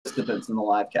participants in the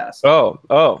live cast.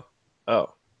 Oh.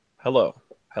 Hello.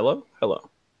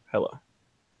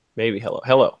 Maybe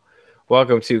hello.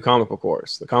 Welcome to Comic Book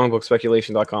Wars, the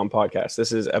comicbookspeculation.com podcast.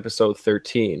 This is episode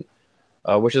 13,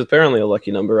 which is apparently a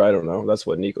lucky number. I don't know. That's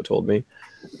what Nico told me.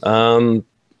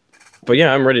 But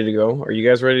yeah, I'm ready to go. Are you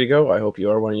guys ready to go? I hope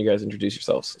you are. Why don't you guys introduce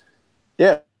yourselves?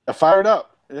 Yeah, fired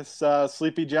up. It's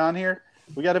Sleepy John here.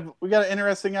 We got an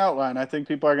interesting outline. I think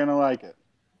people are going to like it.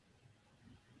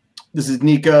 This is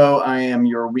Nico. I am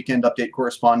your weekend update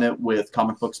correspondent with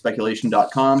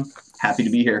comicbookspeculation.com. Happy to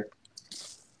be here.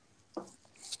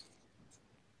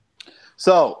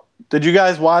 So, did you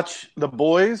guys watch The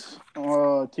Boys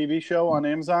TV show on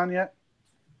Amazon yet?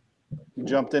 You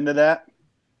jumped into that?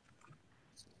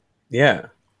 Yeah.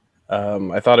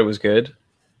 I thought it was good.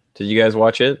 Did you guys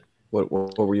watch it? What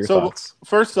were your thoughts?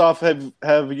 First off,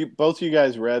 have you both of you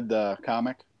guys read the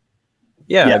comic?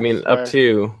 Yeah, I mean, up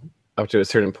to a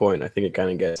certain point, I think it kind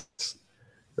of gets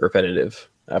repetitive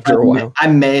after a while. I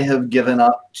may have given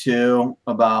up to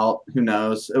about, who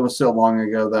knows? It was so long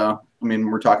ago, though. I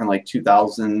mean, we're talking like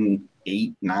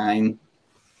 2008, 9.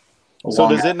 So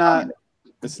does it not?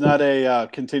 It's not a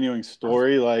continuing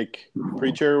story like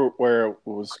Preacher, where it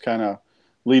was kind of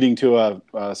leading to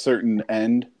a certain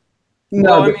end.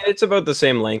 No, I mean, it's about the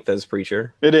same length as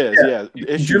Preacher. It is, yeah.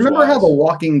 Do you remember how The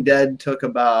Walking Dead took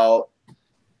about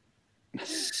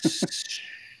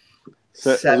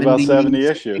 70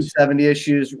 issues? 70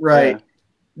 issues, right. Yeah.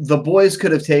 The Boys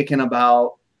could have taken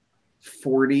about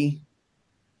 40.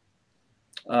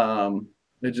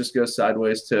 It just goes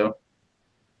sideways, too.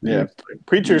 Yeah.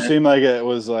 Preacher seemed like it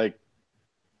was the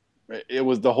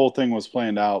whole thing was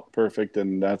planned out perfect,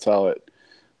 and that's how it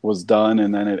was done,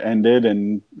 and then it ended,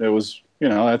 and it was,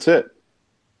 that's it.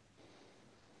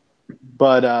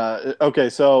 But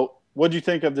okay, so what do you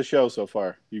think of the show so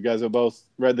far? You guys have both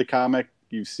read the comic.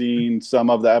 You've seen some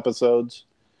of the episodes,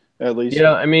 at least.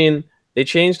 Yeah, I mean, they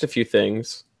changed a few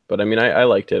things, but I mean, I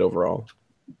liked it overall.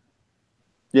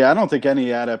 Yeah, I don't think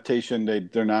any adaptation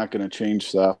they're not going to change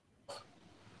stuff.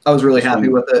 I was really happy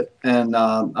with it, and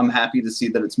I'm happy to see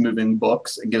that it's moving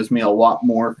books. It gives me a lot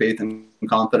more faith and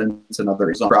confidence in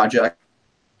other projects.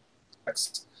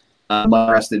 I'm more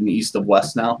interested in East of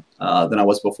West now than I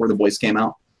was before The Boys came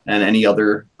out, and any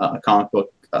other comic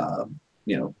book,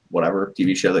 whatever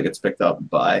TV show that gets picked up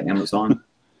by Amazon.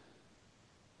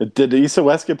 Did the East of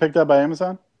West get picked up by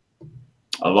Amazon?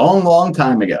 A long, long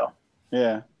time ago.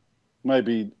 Yeah, it might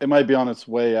be on its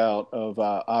way out of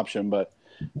option, but.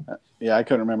 Yeah, I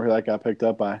couldn't remember who that got picked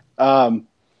up by.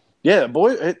 Yeah,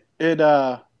 boy, what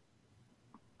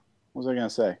was I gonna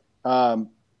say?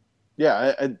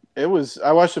 It was.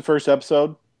 I watched the first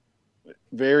episode.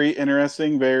 Very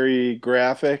interesting, very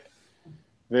graphic,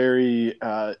 very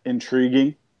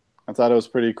intriguing. I thought it was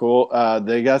pretty cool.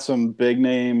 They got some big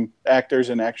name actors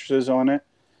and actresses on it.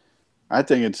 I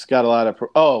think it's got a lot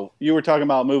of. You were talking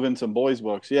about moving some boys'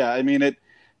 books. Yeah, I mean it.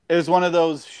 It was one of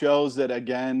those shows that,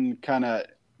 again, kind of,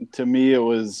 to me, it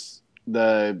was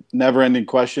the never-ending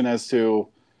question as to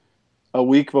a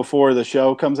week before the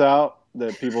show comes out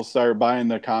that people start buying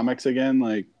the comics again.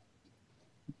 Like,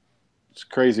 it's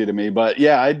crazy to me. But,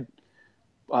 yeah,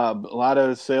 a lot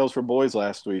of sales for Boys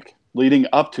last week leading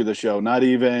up to the show, not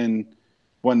even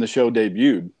when the show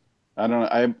debuted.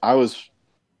 I was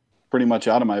pretty much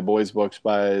out of my Boys books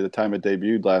by the time it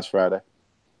debuted last Friday.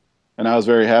 And I was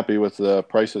very happy with the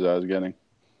prices I was getting.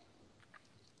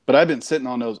 But I've been sitting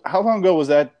on those. How long ago was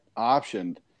that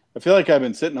optioned? I feel like I've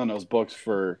been sitting on those books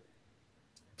for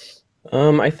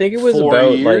I think it was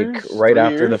about right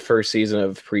after the first season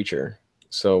of Preacher.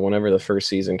 So whenever the first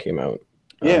season came out.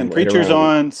 Yeah, and Preacher's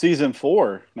on season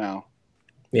 4 now.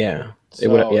 Yeah.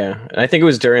 And I think it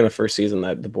was during the first season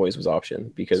that The Boys was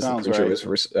optioned because Preacher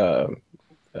was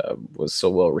so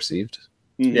well received.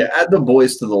 Mm-hmm. Yeah, add The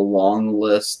Boys to the long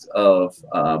list of,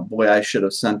 boy, I should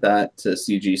have sent that to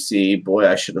CGC. Boy,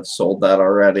 I should have sold that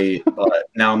already. But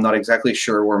now I'm not exactly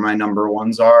sure where my number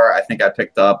ones are. I think I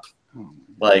picked up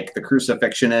like the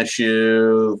Crucifixion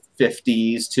issue,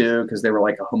 50s too, because they were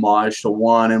like a homage to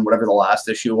one and whatever the last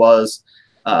issue was.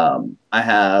 I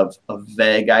have a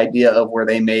vague idea of where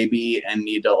they may be and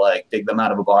need to like dig them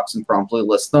out of a box and promptly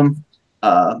list them.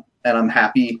 And I'm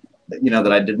happy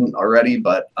that I didn't already,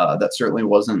 but that certainly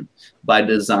wasn't by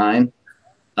design.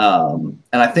 And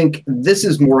I think this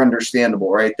is more understandable,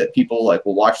 right? That people like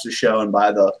will watch the show and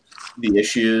buy the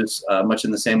issues much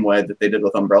in the same way that they did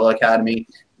with Umbrella Academy.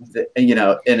 And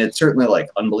it's certainly like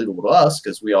unbelievable to us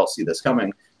because we all see this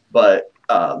coming. But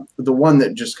the one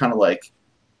that just kind of like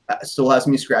still has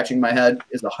me scratching my head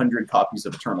is 100 copies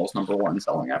of Eternals #1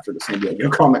 selling after the San Diego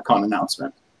Comic-Con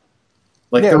announcement.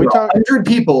 Like there were 100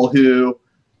 people who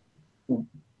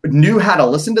knew how to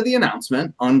listen to the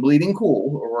announcement on Bleeding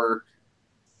Cool or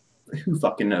who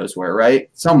fucking knows where, right?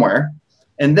 Somewhere.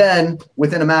 And then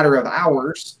within a matter of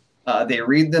hours, they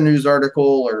read the news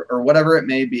article or whatever it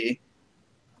may be.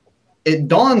 It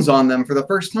dawns on them for the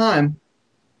first time,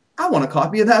 I want a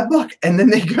copy of that book. And then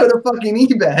they go to fucking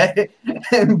eBay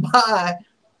and buy.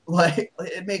 Like,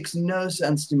 it makes no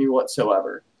sense to me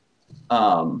whatsoever.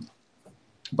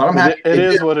 But I'm happy. It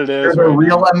is what it is. They're the right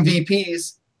real now.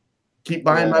 MVPs. Keep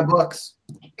buying my books.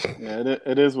 Yeah,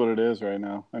 it is what it is right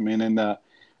now. I mean, in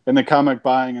the comic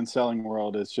buying and selling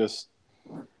world, it's just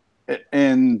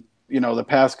in the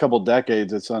past couple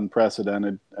decades, it's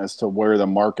unprecedented as to where the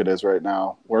market is right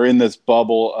now. We're in this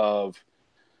bubble of,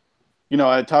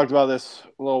 I talked about this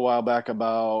a little while back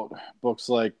about books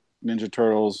like Ninja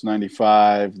Turtles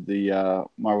 '95, the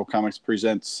Marvel Comics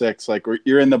Presents 6. Like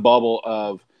you're in the bubble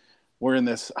of, we're in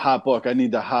this hot book. I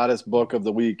need the hottest book of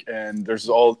the week, and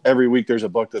every week there's a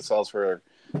book that sells for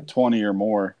 20 or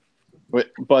more.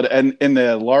 But in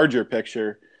the larger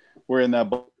picture, we're in that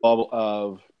bubble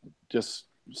of just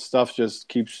stuff just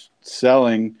keeps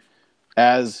selling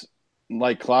as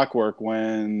like clockwork.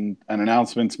 When an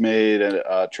announcement's made,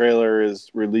 a trailer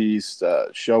is released, a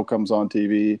show comes on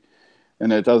TV,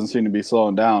 and it doesn't seem to be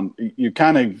slowing down. You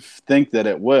kind of think that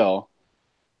it will.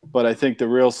 But I think the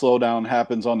real slowdown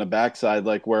happens on the backside,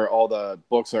 like where all the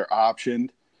books are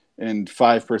optioned and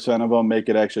 5% of them make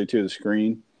it actually to the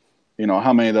screen.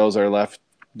 How many of those are left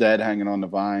dead hanging on the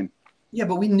vine? Yeah,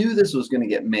 but we knew this was going to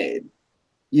get made.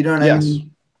 You know what I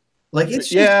mean? Like, it's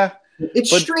just,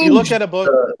 it's but strange. You look at a book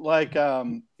like,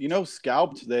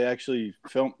 Scalped, they actually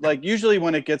film, like usually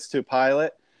when it gets to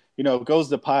pilot, it goes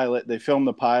to pilot, they film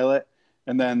the pilot,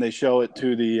 and then they show it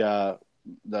to the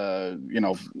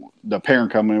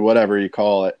parent company, whatever you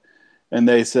call it, and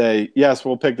they say, yes,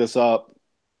 we'll pick this up,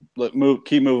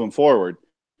 keep moving forward.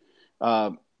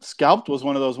 Scalped was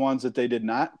one of those ones that they did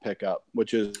not pick up,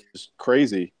 which is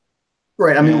crazy.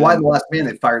 Right. I mean, why The Last Man?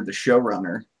 They fired the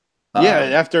showrunner.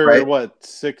 After what,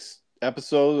 6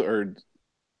 episodes, or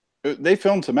they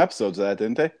filmed some episodes of that,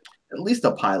 didn't they? At least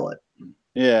a pilot.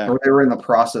 Yeah. Or they were in the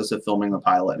process of filming the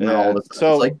pilot, and then all of a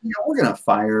sudden it's like, we're gonna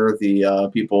fire the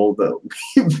people that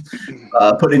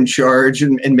we've put in charge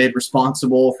and made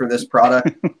responsible for this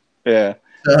product. Yeah.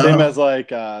 Same as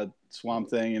like Swamp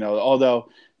Thing, although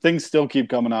things still keep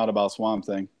coming out about Swamp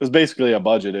Thing. It was basically a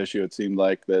budget issue. It seemed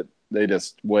like that they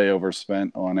just way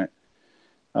overspent on it.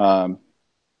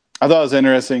 I thought it was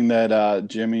interesting that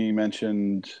Jimmy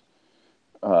mentioned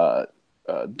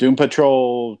Doom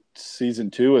Patrol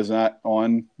Season 2 is not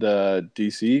on the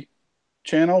DC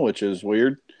channel, which is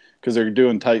weird because they're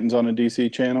doing Titans on a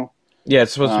DC channel. Yeah,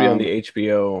 it's supposed to be on the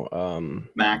HBO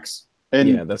Max. And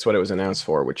yeah, that's what it was announced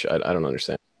for, which I don't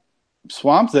understand.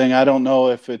 Swamp Thing, I don't know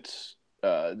if it's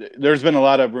there's been a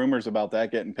lot of rumors about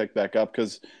that getting picked back up,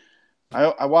 because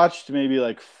I watched maybe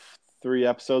like 3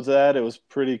 episodes of that. It was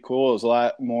pretty cool. It was a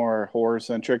lot more horror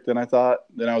centric than I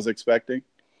was expecting.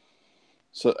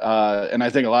 So, and I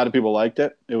think a lot of people liked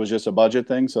it. It was just a budget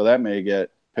thing, so that may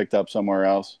get picked up somewhere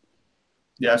else.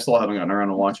 Yeah, I still haven't gotten around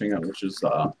to watching it, which is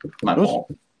my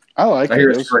fault. I like it. I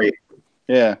hear it's great.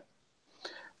 Yeah.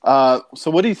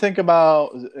 So what do you think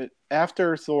about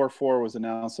after Thor 4 was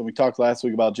announced, and we talked last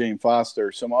week about Jane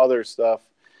Foster, some other stuff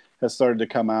has started to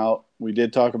come out. We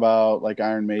did talk about like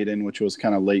Iron Maiden, which was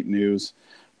kind of late news,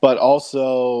 but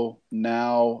also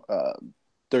now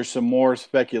there's some more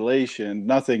speculation,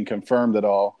 nothing confirmed at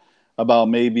all, about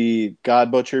maybe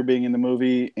God Butcher being in the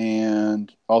movie,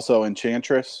 and also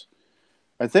Enchantress.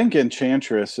 I think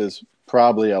Enchantress is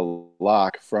probably a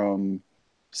lock from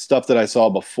stuff that I saw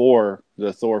before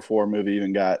the Thor 4 movie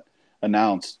even got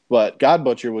announced. But God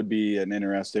Butcher would be an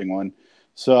interesting one.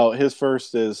 So his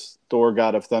first is Thor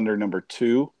God of Thunder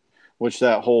 #2, which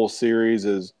that whole series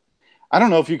is. I don't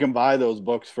know if you can buy those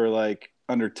books for like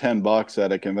under $10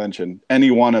 at a convention.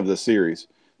 Any one of the series.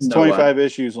 It's 25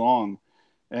 issues long,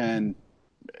 and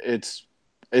it's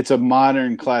a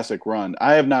modern classic run.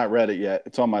 I have not read it yet.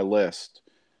 It's on my list,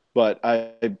 but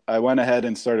I went ahead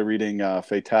and started reading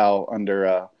Fatale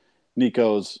under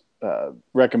Nico's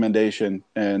recommendation,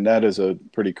 and that is a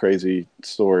pretty crazy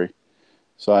story.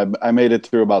 So I made it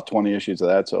through about 20 issues of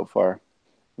that so far.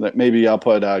 Maybe I'll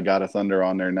put God of Thunder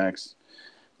on there next.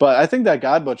 But I think that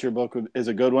God Butcher book is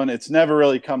a good one. It's never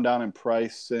really come down in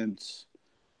price since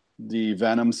the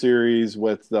Venom series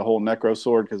with the whole Necro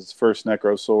Sword, because it's first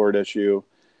Necro Sword issue,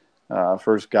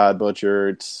 first God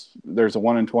Butcher. There's a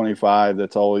 1 in 25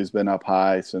 that's always been up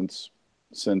high since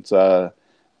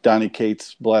Donny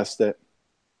Cates blessed it.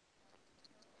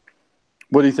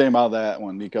 What do you think about that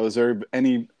one, Nico? Is there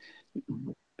any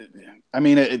I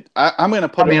mean, I'm going to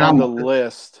put it on the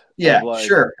list. Yeah, of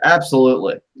sure,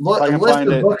 absolutely. I can List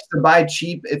find of it. books to buy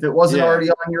cheap. If it wasn't already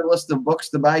on your list of books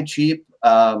to buy cheap,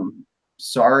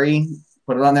 sorry,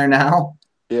 put it on there now.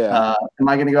 Yeah. Am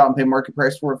I going to go out and pay market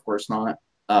price for it? Of course not.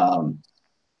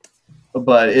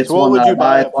 But it's So what one would that you I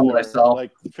buy buy, it one that I for? sell.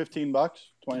 Like $15, $20?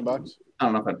 I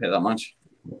don't know if I'd pay that much.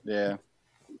 Yeah.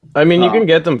 I mean, you can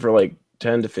get them for like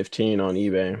 10 to 15 on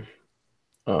eBay.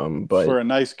 But for a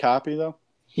nice copy though?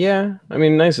 Yeah, I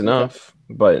mean, nice enough.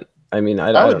 But I mean, I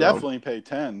would don't definitely pay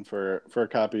 10 for a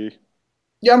copy.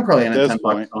 Yeah, I'm probably in at this 10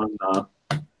 point. bucks on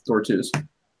Thor 2s.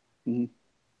 Mm-hmm.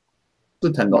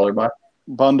 It's a $10 buy.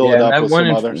 Bundle it up with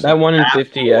some others. That 1 in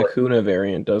 50 Akuna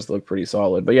variant does look pretty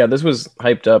solid. But yeah, this was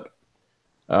hyped up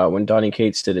when Donny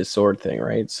Cates did his sword thing,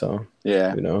 right? So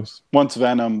yeah, who knows? Once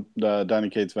Venom, the Donny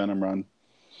Cates Venom run,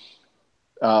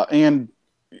 and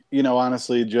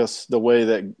honestly, just the way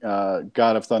that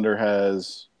God of Thunder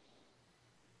has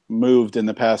moved in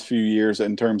the past few years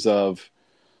in terms of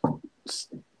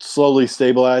slowly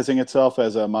stabilizing itself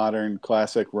as a modern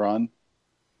classic run.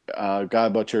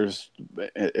 God Butcher's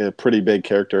a pretty big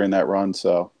character in that run,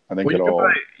 so I think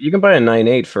you can buy a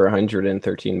 9.8 for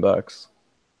 $113.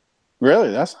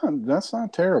 Really, that's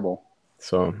not terrible.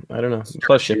 So I don't know.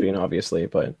 Plus shipping, obviously,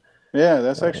 but yeah,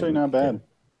 that's actually not bad. Yeah,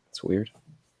 it's weird.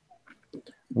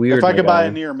 If I could buy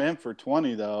a near mint for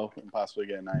 20 though, and possibly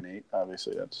get a 9.8,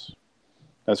 obviously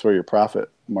that's where your profit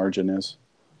margin is.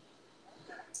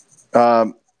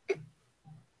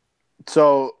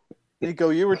 So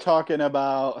Nico, you were talking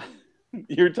about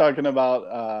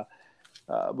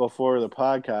before the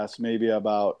podcast, maybe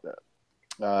about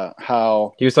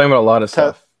how he was talking about a lot of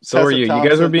stuff. So were you. Thompson. You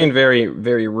guys were being very,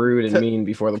 very rude and mean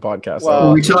before the podcast. Well,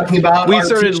 were we talking about? We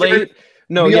started late.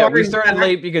 No, we started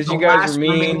late because you guys were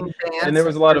mean, and there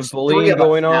was a lot of bullying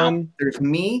going on. There's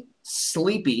me,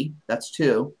 Sleepy, that's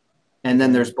 2, and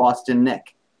then there's Boston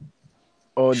Nick.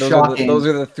 Oh, those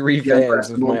are the 3 fans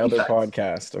of my other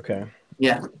podcast. Okay.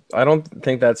 Yeah. I don't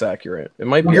think that's accurate. It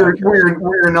might be.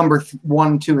 We're number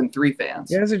 1, 2, and 3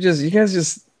 fans. You guys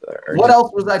just. What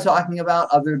else was I talking about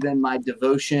other than my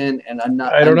devotion and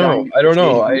I don't know.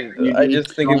 I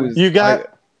just think it was. You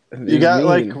got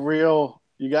like real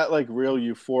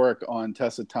euphoric on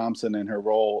Tessa Thompson and her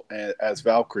role as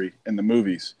Valkyrie in the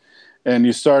movies, and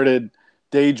you started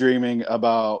daydreaming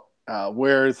about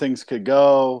where things could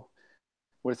go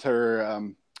with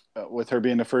her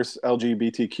being the first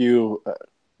LGBTQ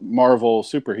Marvel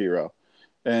superhero,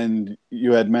 and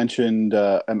you had mentioned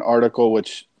an article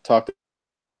which talked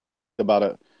about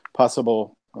a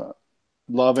possible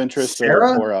love interest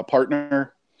or a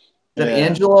partner. That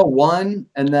Angela won,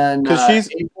 and then she's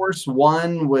A-Force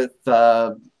won with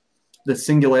the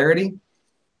Singularity.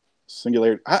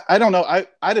 I don't know.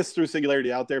 I just threw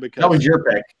Singularity out there because that was your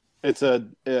pick. It's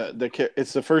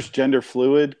the first gender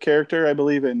fluid character, I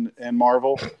believe, in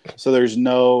Marvel. So there's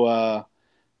no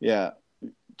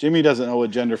Jimmy doesn't know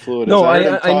what gender fluid is. No,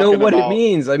 I know what it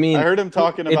means. I mean, I heard him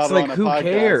talking about it's like, it on a who podcast.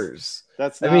 Cares?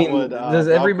 That's not what does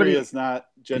Valkyrie everybody is not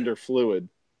gender fluid.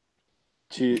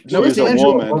 She's a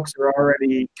woman. Books are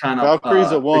already kind of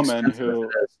Valkyrie's a woman who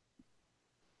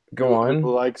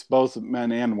who likes both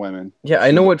men and women. Yeah, I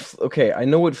know what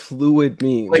fluid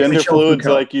means. Gender fluid's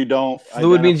like you don't.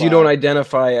 Fluid means you don't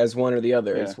identify as one or the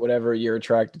other. Yeah. It's whatever you're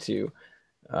attracted to.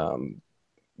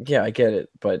 Yeah, I get it,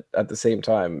 but at the same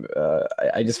time,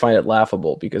 I just find it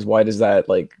laughable because why do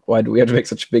we have to make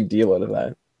such a big deal out of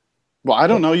that? Well, I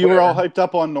don't know. You were all hyped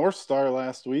up on North Star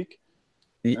last week.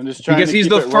 I'm just trying because to he's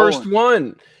keep the it first rolling.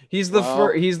 one. He's the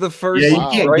first. He's the first. Yeah, you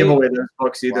can't give away those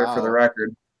books either, for the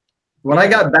record. When I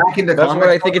got back into that's comics,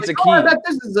 why I think it's a key. I bet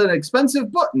this is an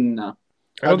expensive book. No.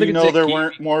 I don't think there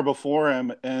weren't more before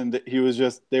him, and they were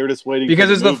just waiting because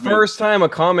for it's the first time a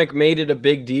comic made it a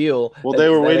big deal. Well, they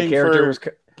were waiting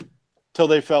till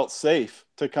they felt safe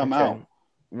to come out.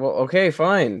 Well, okay,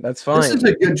 fine. That's fine. This is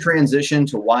a good transition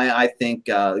to why I think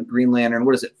Green Lantern,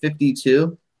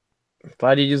 52?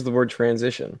 Glad you used the word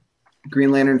transition.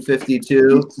 Green Lantern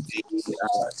 52,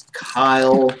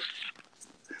 Kyle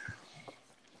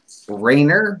Kyle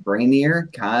Rayner.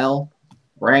 Kyle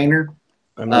Rayner.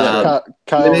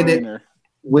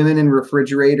 Women in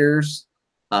Refrigerators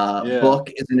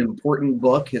book is an important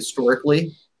book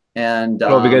historically. And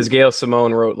because Gail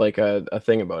Simone wrote like a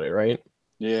thing about it, right?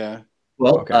 Yeah.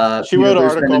 Well, she wrote an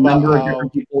article about a number of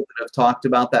different people that have talked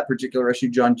about that particular issue.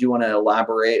 John, do you want to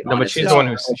elaborate? No, but she's the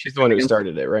one who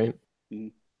started it, right?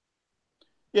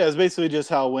 Yeah, it's basically just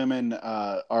how women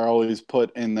are always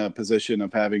put in the position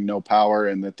of having no power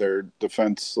and that they're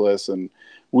defenseless and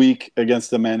weak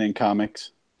against the men in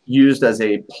comics. used as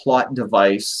a plot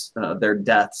device. Their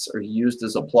deaths are used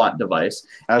as a plot device.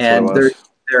 That's and what it was.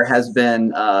 there has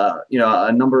been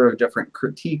a number of different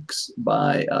critiques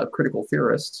by critical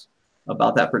theorists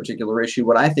about that particular issue.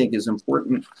 What I think is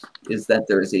important is that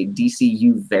there is a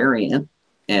DCU variant,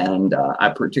 and I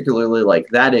particularly like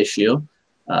that issue.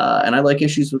 And I like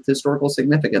issues with historical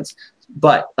significance.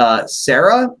 But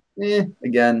Sarah,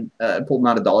 again, I pulled them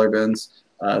out of dollar bins.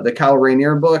 The Kyle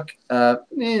Raynier book, I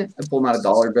pulled them out of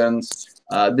dollar bins.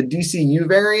 The DCU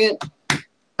variant,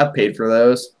 I've paid for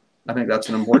those. I think that's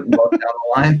an important book down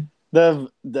the line.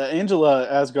 The Angela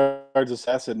Asgard's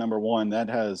Assassin #1 that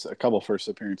has a couple first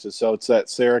appearances. So it's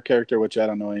that Sarah character, which I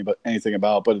don't know anything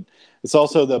about, but it's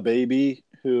also the baby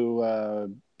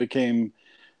who became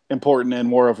important in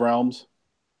War of Realms.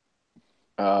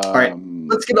 All right,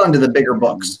 let's get on to the bigger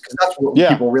books, because that's what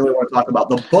people really want to talk about.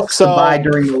 The books to buy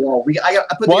during the lull. I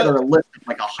put together a list of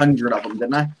like 100 of them,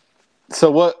 didn't I? So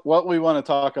what we want to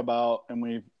talk about, and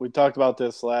we talked about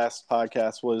this last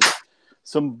podcast, was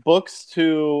some books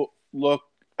to look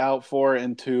out for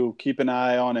and to keep an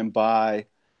eye on and buy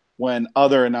when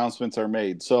other announcements are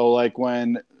made. So like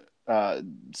when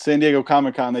San Diego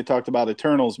Comic-Con, they talked about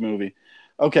Eternals movie.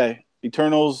 Okay,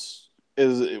 Eternals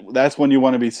that's when you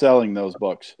want to be selling those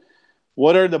books.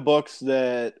 What are the books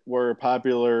that were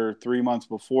popular 3 months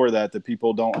before that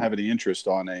people don't have any interest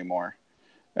on anymore?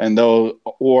 And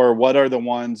or what are the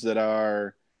ones that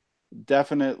are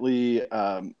definitely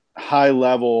high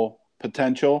level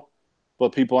potential,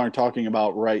 but people aren't talking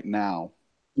about right now?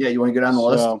 Yeah, you want to go down the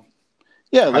list?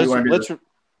 Yeah, let's.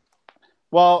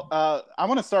 Well, I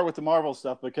want to start with the Marvel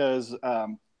stuff because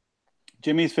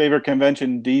Jimmy's favorite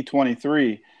convention,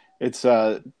 D23. It's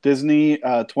Disney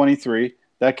 23.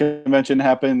 That convention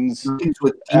happens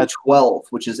with D12,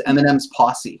 which is Eminem's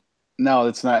Posse. No,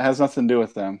 it's not. It has nothing to do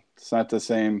with them. It's not the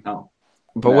same. Oh.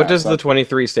 But what does the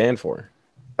 23 stand for?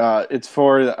 It's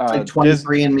for like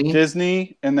 23 and me?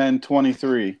 Disney and then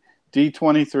 23.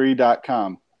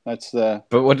 D23.com. That's the.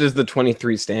 But what does the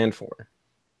 23 stand for?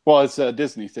 Well, it's a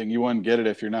Disney thing. You wouldn't get it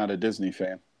if you're not a Disney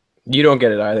fan. You don't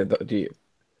get it either, though, do you?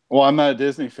 Well, I'm not a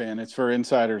Disney fan. It's for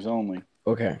insiders only.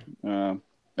 Okay. And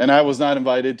I was not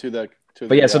invited to the.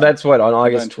 But yeah, so that's what, on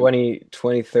August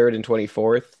 23rd and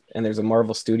 24th, and there's a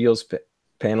Marvel Studios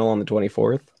panel on the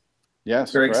 24th.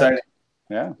 Yes, very exciting.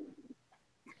 Yeah.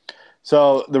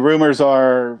 So the rumors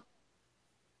are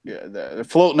they're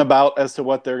floating about as to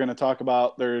what they're going to talk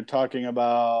about. They're talking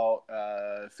about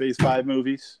Phase 5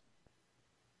 movies.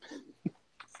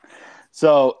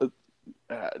 So,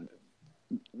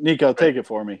 Nico, take it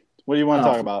for me. What do you want to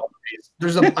talk about? I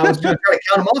was going to try to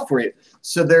count them off for you.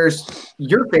 So there's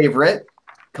your favorite,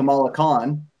 Kamala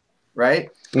Khan, right?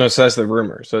 No, so that's the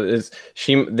rumor. So they're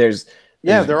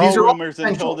all rumors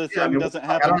until this thing doesn't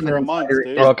happen for a month,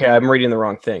 dude. Okay, I'm reading the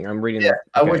wrong thing. I'm reading. Yeah,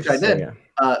 I wish I did.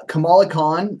 Yeah. Kamala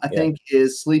Khan, I think,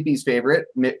 is Sleepy's favorite.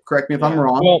 Correct me if I'm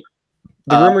wrong. Well,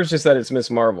 the rumors just said it's Miss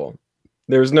Marvel.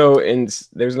 It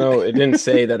didn't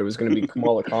say that it was going to be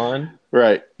Kamala Khan.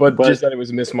 Right. But just that it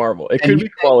was Miss Marvel. It could be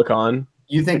Kamala Khan.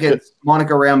 You think it's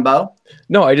Monica Rambeau?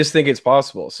 No, I just think it's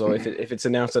possible. So if it's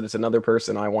announced that it's another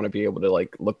person, I want to be able to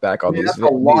like look back on these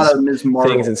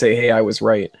things and say, hey, I was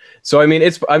right. So I mean,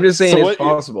 I'm just saying it's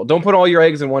possible. Don't put all your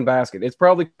eggs in one basket. It's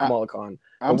probably Kamala Khan.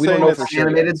 We don't know for sure.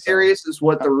 Animated series is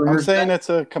what the rumors. I'm saying it's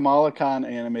a Kamala Khan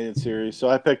animated series. So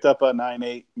I picked up a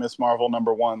 9/8 Miss Marvel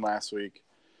 #1 last week.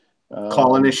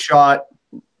 Calling his shot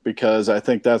because I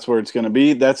think that's where it's going to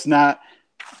be. That's not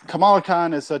Kamala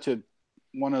Khan is such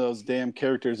one of those damn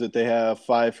characters that they have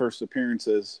 5 first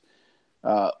appearances.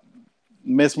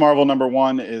 Miss Marvel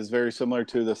 #1 is very similar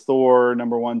to the Thor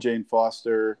 #1 Jane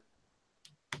Foster,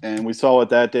 and we saw what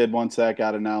that did once that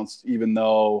got announced. Even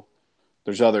though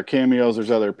there's other cameos,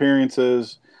 there's other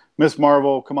appearances. Miss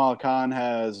Marvel Kamala Khan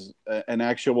has an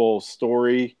actual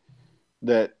story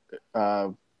that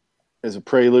is a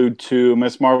prelude to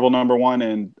Miss Marvel #1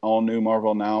 and All New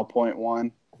Marvel Now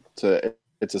 .1. It's a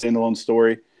standalone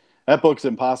story. That book's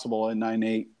impossible in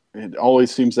 9/8. It always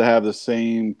seems to have the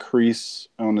same crease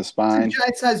on the spine. It's a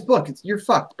giant-sized book. You're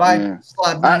fucked.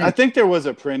 I think there was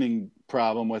a printing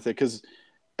problem with it because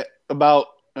about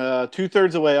 2/3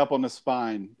 of the way up on the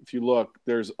spine, if you look,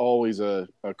 there's always a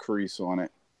crease on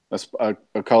it, a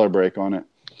color break on it.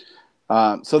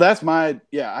 So that's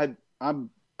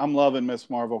I'm loving Miss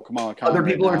Marvel Kamala Khan. Other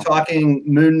people are talking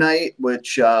Moon Knight,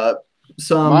 which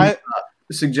some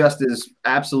suggest is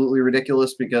absolutely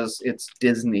ridiculous because it's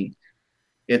Disney.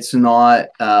 It's not,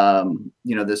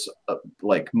 this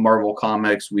like Marvel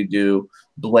Comics, we do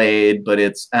Blade, but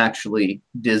it's actually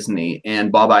Disney.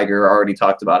 And Bob Iger already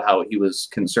talked about how he was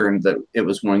concerned that it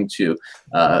was going to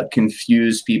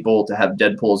confuse people to have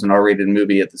Deadpool as an R-rated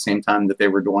movie at the same time that they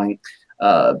were doing,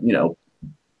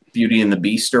 Beauty and the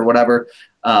Beast or whatever.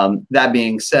 That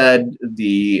being said,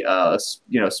 the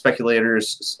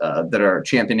speculators that are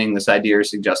championing this idea are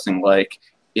suggesting like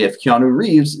if Keanu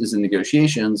Reeves is in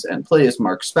negotiations and plays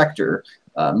Mark Spector,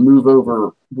 move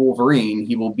over Wolverine,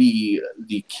 he will be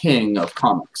the king of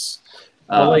comics.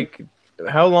 Well, like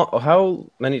how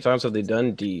many times have they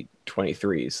done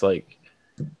D23s? Like,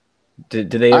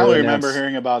 did they? I only remember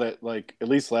hearing about it like at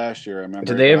least last year. I remember.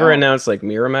 Did they ever announce like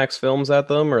Miramax films at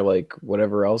them or like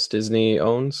whatever else Disney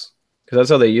owns? Because that's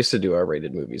how they used to do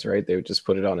R-rated movies, right? They would just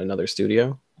put it on another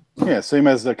studio. Yeah, same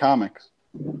as the comics.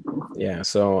 Yeah,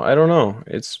 so I don't know.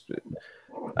 They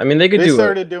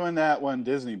started doing that when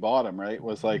Disney bought them, right? It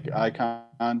was like the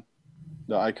Icon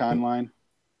line,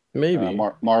 maybe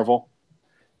Marvel.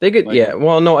 They could, yeah.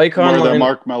 Well, no, Icon line. The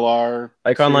Mark Millar.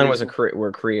 Icon line was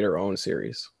were creator-owned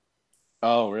series.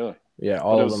 Oh, really? Yeah,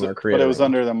 all of them are creator. But it was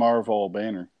under the Marvel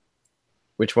banner.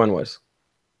 Which one was?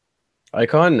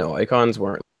 Icon? No, Icons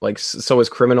weren't. Like, so was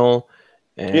Criminal,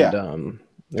 and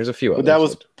there's a few others. But that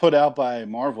was put out by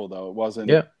Marvel, though. It wasn't.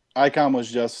 Yeah. Icon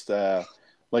was just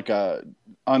like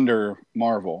under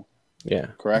Marvel. Yeah.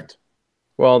 Correct?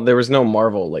 Well, there was no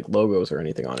Marvel like logos or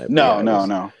anything on it.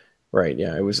 No. Right,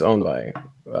 yeah. It was owned by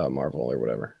Marvel or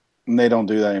whatever. And they don't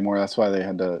do that anymore. That's why they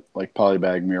had to like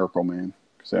polybag Miracle Man.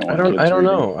 I don't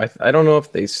know. I don't know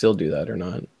if they still do that or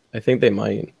not. I think they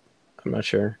might. I'm not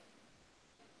sure.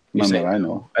 None that I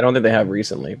know. I don't think they have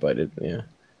recently, but yeah.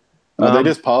 No, they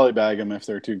just polybag them if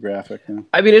they're too graphic. Yeah.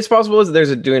 I mean, it's possible that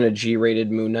there's doing a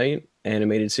G-rated Moon Knight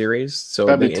animated series. So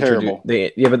that'd be terrible.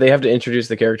 But they have to introduce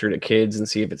the character to kids and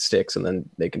see if it sticks, and then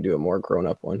they can do a more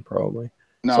grown-up one probably.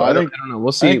 No, so I don't know.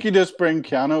 We'll see. I think you just bring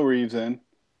Keanu Reeves in,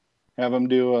 have him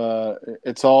do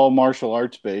it's all martial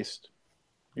arts based.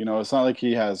 It's not like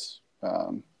he has.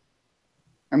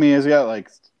 He's got like.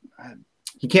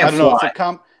 He can't. I don't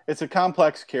know. It's a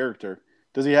complex character.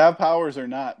 Does he have powers or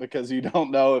not? Because you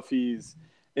don't know if he's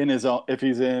in if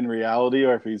he's in reality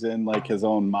or if he's in like his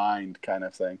own mind kind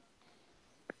of thing.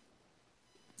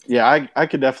 Yeah, I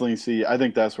could definitely see. I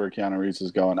think that's where Keanu Reeves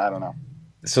is going. I don't know.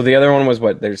 So the other one was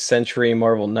what? There's Century,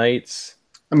 Marvel Knights.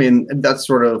 I mean, that's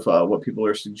sort of what people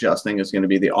are suggesting is going to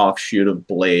be the offshoot of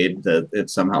Blade, that it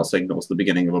somehow signals the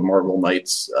beginning of a Marvel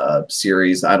Knights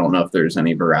series. I don't know if there's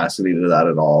any veracity to that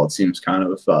at all. It seems kind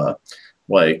of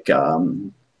like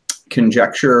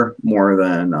conjecture more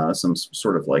than some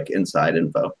sort of like inside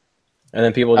info. And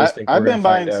then people just think I've been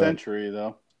buying Century,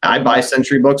 though. I buy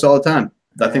Century books all the time.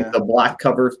 I think the black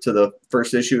cover to the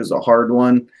first issue is a hard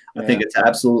one. I think it's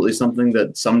absolutely something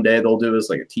that someday they'll do as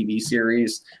like a TV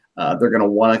series. They're going to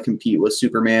want to compete with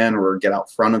Superman or get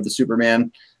out front of the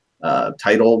Superman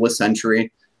title with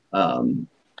Century.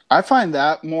 I find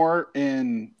that more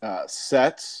in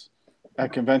sets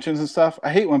at conventions and stuff.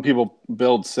 I hate when people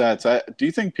build sets. Do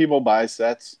you think people buy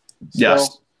sets still?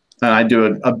 Yes. And I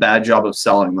do a bad job of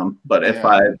selling them. But if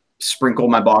I sprinkle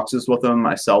my boxes with them,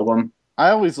 I sell them. I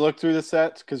always look through the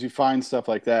sets because you find stuff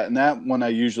like that. And that one I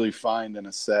usually find in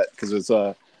a set because it's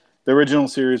the original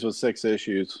series was 6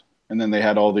 issues. And then they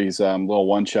had all these little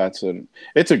one-shots. And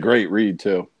it's a great read,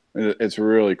 too. It's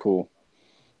really cool.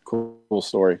 Cool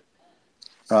story.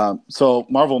 So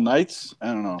Marvel Knights, I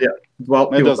don't know. Yeah. Well,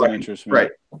 that doesn't interest me.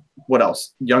 Right. What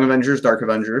else? Young Avengers, Dark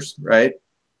Avengers, right?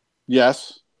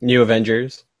 Yes. New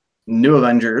Avengers. New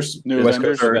Avengers.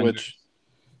 Which...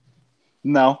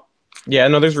 No. Yeah,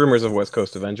 no, there's rumors of West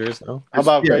Coast Avengers, though. How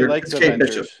about Great Lakes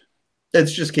Avengers? Bishop.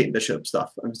 It's just Kate Bishop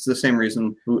stuff. It's the same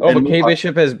reason. But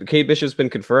Kate Bishop's been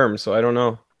confirmed, so I don't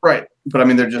know. Right. But I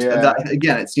mean, they're just,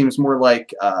 again, it seems more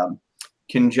like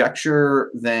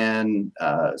conjecture than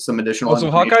some additional.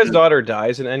 So Hawkeye's daughter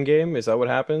dies in Endgame. Is that what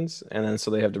happens? And then so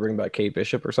they have to bring back Kate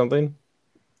Bishop or something?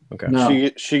 Okay.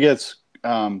 No. She gets,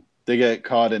 they get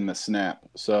caught in the snap.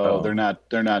 So they're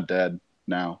not dead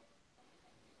now.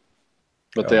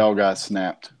 But they all got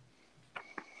snapped.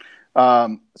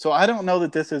 So I don't know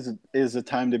that this is a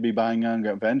time to be buying Young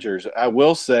Avengers. I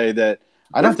will say that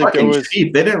I don't think there was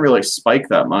cheap. They didn't really spike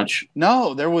that much.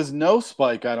 No, there was no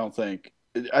spike, I don't think.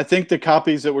 I think the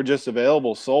copies that were just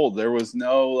available sold. There was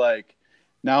no like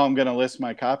now I'm going to list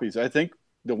my copies. I think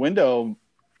the window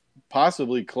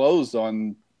possibly closed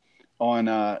on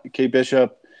Kate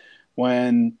Bishop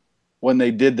when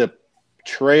they did the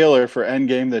trailer for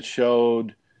Endgame that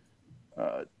showed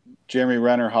Jeremy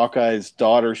Renner, Hawkeye's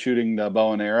daughter, shooting the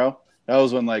bow and arrow. That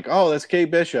was when like, oh, that's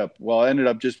Kate Bishop. Well, it ended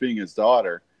up just being his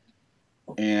daughter.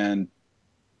 And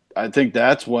I think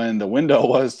that's when the window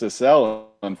was to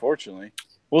sell, unfortunately.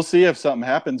 We'll see if something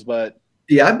happens, but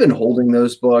yeah, I've been holding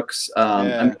those books. Yeah.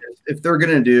 I mean, if they're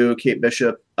going to do Kate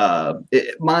Bishop,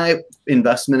 my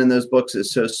investment in those books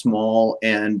is so small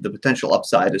and the potential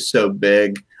upside is so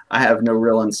big. I have no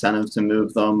real incentive to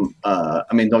move them. I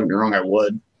mean, don't get me wrong, I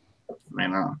would. I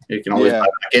mean, you can always buy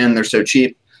back in. They're so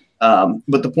cheap.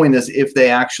 But the point is, if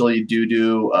they actually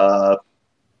do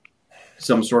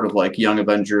some sort of like Young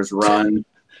Avengers run.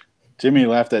 Jimmy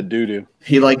laughed at doo-doo.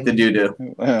 He liked the doo-doo.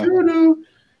 Doo-doo.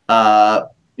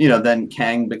 Then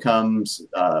Kang becomes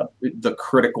the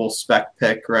critical spec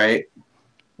pick, right?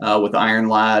 With Iron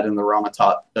Lad and the Rama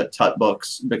Tut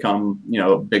books become,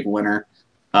 a big winner.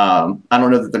 I don't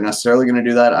know that they're necessarily going to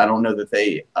do that. I don't know that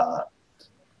they,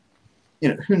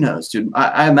 who knows, dude?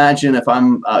 I imagine if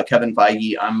I'm Kevin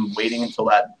Feige, I'm waiting until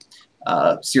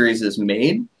that series is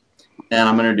made, and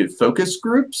I'm going to do focus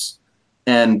groups,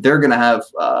 and they're going to have,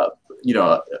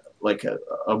 like a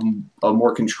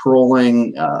more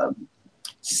controlling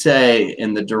say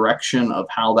in the direction of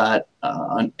how that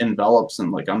envelops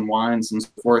and like unwinds and so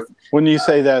forth. When you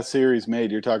say that series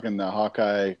made, you're talking the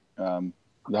Hawkeye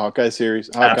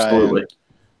series. Absolutely.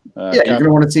 You're going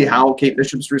to want to see how Kate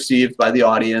Bishop's received by the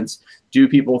audience. Do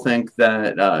people think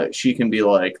that she can be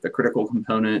like the critical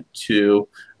component to,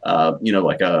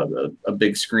 like a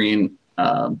big screen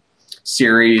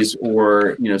series,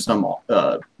 or some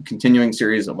continuing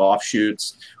series of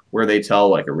offshoots where they tell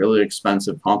like a really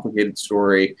expensive, complicated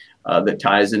story that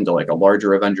ties into like a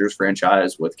larger Avengers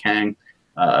franchise with Kang,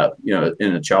 in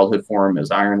a childhood form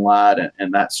as Iron Lad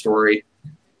and that story.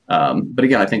 But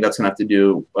again, I think that's going to have to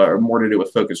do more to do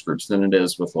with focus groups than it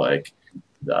is with like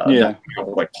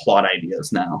like plot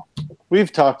ideas now.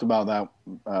 We've talked about that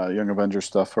Young Avengers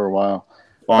stuff for a while.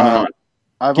 On and on.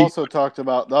 I've also talked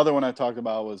about, the other one I talked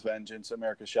about was Vengeance,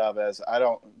 America Chavez.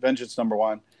 Vengeance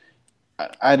 #1.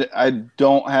 I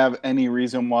don't have any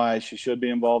reason why she should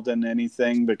be involved in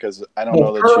anything, because I don't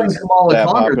know that she's that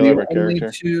popular of a character.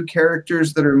 Only two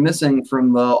characters that are missing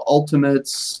from the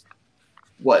Ultimates,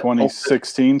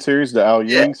 2016 series, the Al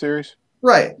Ewing series?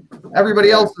 Right.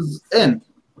 Everybody else is in.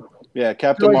 Yeah,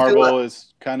 Captain Marvel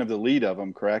is kind of the lead of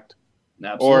them, correct?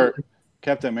 Absolutely. Or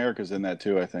Captain America's in that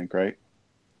too, I think, right?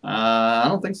 I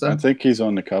don't think so. I think he's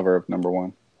on the cover of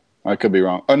 #1. I could be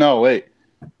wrong. Oh no, wait.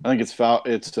 I think it's no,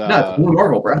 it's Blue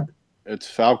Marvel, bro. It's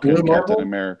Falcon, Blue Captain Marvel?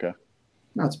 America.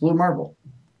 No, it's Blue Marvel.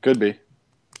 Could be.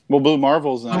 Well, Blue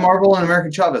Marvel's not. Blue Marvel and America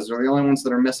Chavez are the only ones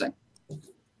that are missing.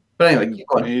 But anyway, keep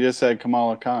going. He just said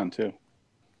Kamala Khan too.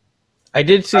 I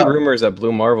did see rumors that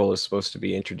Blue Marvel is supposed to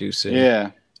be introducing.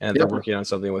 Yeah. And they're working on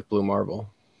something with Blue Marvel.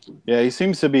 Yeah, he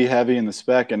seems to be heavy in the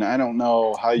spec, and I don't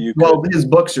know how you could... Well, his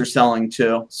books are selling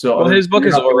too. So his book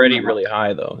is already really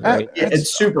high, though. Right?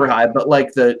 It's super high, but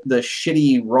like the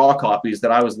shitty raw copies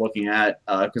that I was looking at,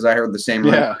 because I heard the same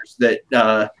rumors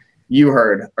that you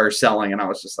heard are selling, and I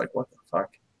was just like, what the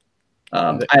fuck?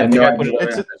 I have no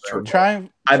idea. Try and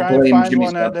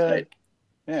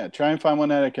find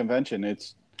one at a convention.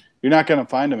 You're not going to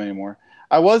find them anymore.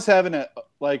 I was having it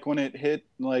like when it hit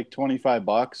like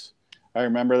 $25. I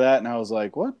remember that, and I was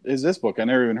like, what is this book? I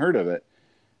never even heard of it.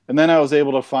 And then I was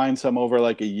able to find some over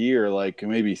like a year, like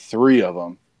maybe 3 of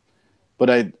them. But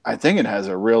I think it has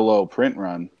a real low print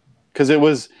run,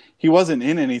 because he wasn't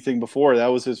in anything before. That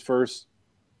was his first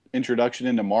introduction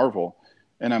into Marvel.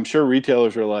 And I'm sure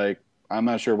retailers were like, I'm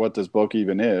not sure what this book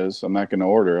even is. I'm not going to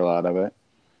order a lot of it.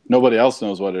 Nobody else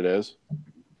knows what it is.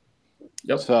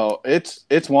 Yep. So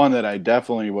it's one that I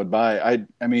definitely would buy.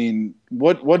 I mean,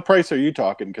 what price are you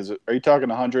talking? Because are you talking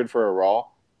 $100 for a raw?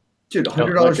 Dude,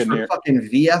 $100 for fucking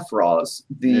VF raws.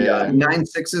 The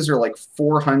 9.6s are like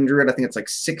 $400. I think it's like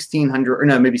 $1,600, or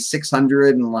no, maybe $600,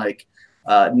 and like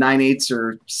 9.8s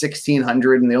are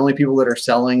 $1,600. And the only people that are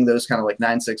selling those kind of like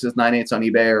 9.6s, 9.8s on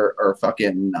eBay are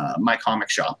fucking My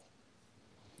Comic Shop.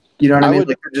 You know what I mean?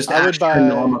 Like they're just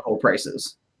astronomical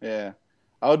prices. Yeah.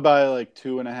 I would buy like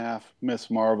 2.5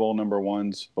 Miss Marvel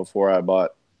 #1s before I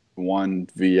bought 1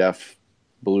 VF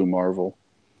Blue Marvel.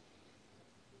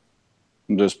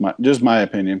 Just my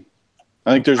opinion.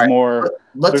 I think there's more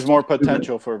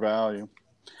potential for value.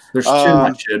 There's too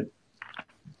much.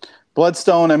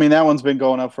 Bloodstone, I mean, that one's been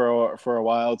going up for a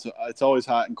while. It's always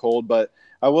hot and cold, but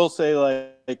I will say,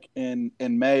 like in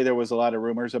May, there was a lot of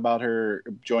rumors about her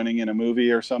joining in a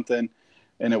movie or something,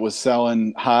 and it was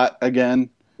selling hot again.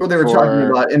 Well, they were talking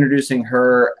about introducing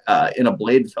her in a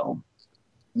Blade film.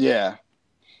 Yeah.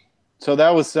 So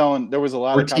that was selling. There was a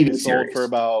lot of copies sold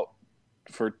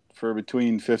for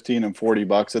between $15 and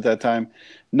 $40 at that time.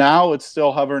 Now it's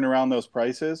still hovering around those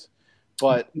prices,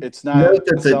 but it's not. Note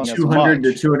that the $200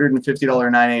 to $250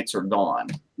 9/8s are gone.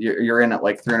 You're in at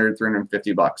like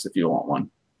 $350 if you want one.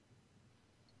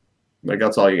 Like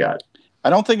that's all you got. I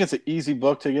don't think it's an easy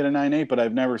book to get a 9/8, but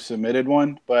I've never submitted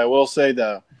one. But I will say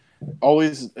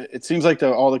it seems like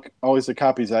always the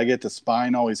copies I get, the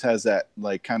spine always has that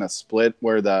like kind of split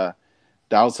where the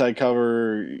outside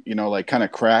cover, like kind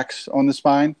of cracks on the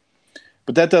spine.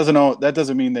 But that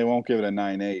doesn't mean they won't give it a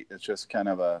 9/8. It's just kind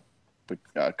of a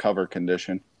cover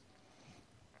condition.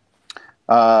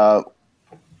 What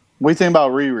do you think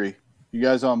about Riri? You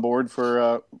guys on board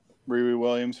for Riri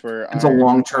Williams for? It's a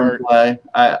long-term play.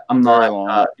 I'm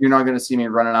not. You're not going to see me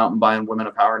running out and buying Women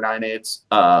of Power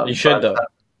 9/8s. You should though.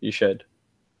 You should.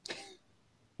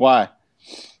 Why?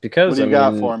 Because what do you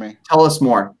got for me? Tell us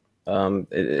more.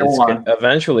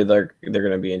 Eventually they're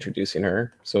going to be introducing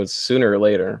her, so it's sooner or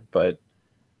later. But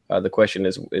the question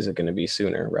is it going to be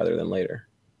sooner rather than later?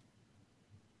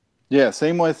 Yeah,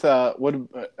 same with a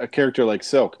character like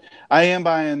Silk. I am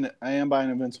buying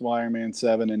Invincible Iron Man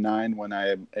 7 and 9 when I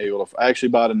am able to. I actually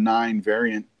bought a 9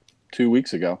 variant 2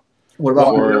 weeks ago. What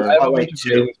about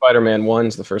Spider-Man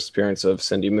 1's the first appearance of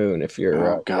Cindy Moon? If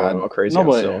you're crazy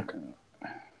on Silk.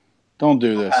 Don't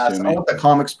do this to me. I want the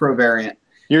Comics Pro variant.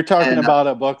 You're talking about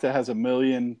a book that has a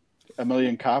million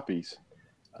copies.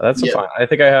 That's fine. I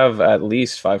think I have at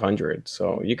least 500,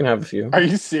 so you can have a few. Are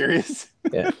you serious?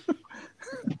 Yeah.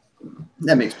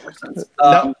 That makes more sense.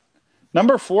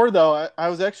 Number 4, though, I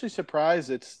was actually surprised.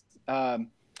 It's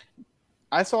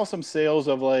I saw some sales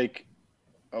of like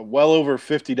well over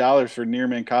 $50 for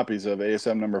near-mint copies of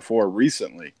ASM number 4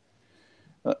 recently,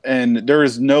 and there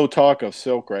is no talk of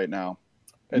Silk right now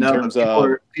in terms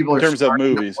of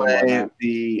movies and whatnot.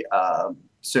 The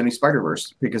Sony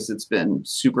Spider-Verse, because it's been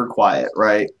super quiet,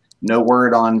 right? No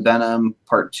word on Venom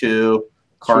Part 2.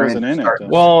 She wasn't in it.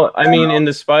 Well, I mean, in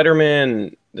the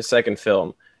Spider-Man, the second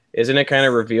film, isn't it kind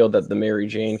of revealed that the Mary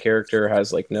Jane character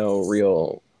has like no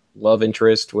real love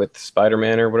interest with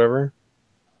Spider-Man or whatever?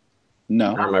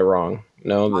 No. Or am I wrong?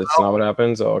 No, that's not what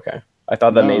happens? Oh, okay. I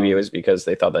thought that maybe it was because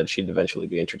they thought that she'd eventually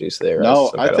be introduced there.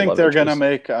 No, I think they're gonna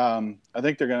make a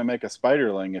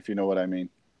Spiderling, if you know what I mean.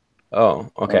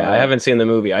 Oh, okay. I haven't seen the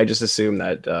movie. I just assumed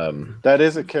that that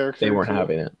is a character. They weren't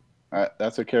having it.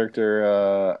 That's a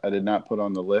character I did not put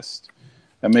on the list.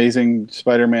 Amazing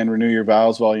Spider-Man Renew Your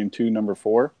Vows, Volume 2, Number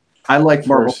 4. I like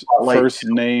Marvel Spotlight. First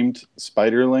named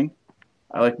Spiderling.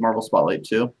 I like Marvel Spotlight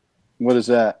too. What is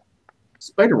that?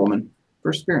 Spider-Woman,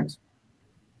 first appearance.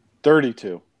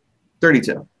 32.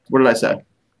 32. What did I say?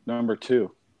 Number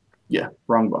 2. Yeah,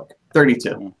 wrong book.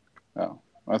 32. Oh,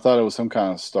 I thought it was some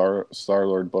kind of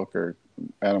Star-Lord book or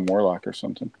Adam Warlock or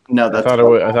something. No, that's I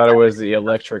thought it was the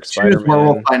Electric Spider-Man.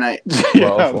 Marvel by Night.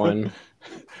 12 one.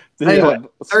 Anyway,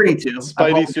 32.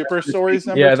 Spidey Super Stories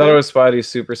number 2? I thought it two? was Spidey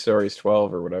Super Stories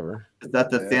 12 or whatever. Is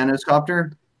that the Thanos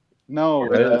copter? No,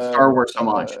 Star Wars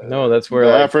homage. No, that's where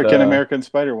the African American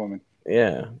Spider-Woman.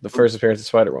 Yeah, the first appearance of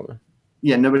Spider-Woman.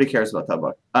 Yeah, nobody cares about that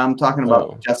book. I'm talking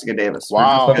about Jessica Davis.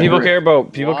 Wow. But people care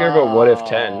about What If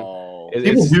 10.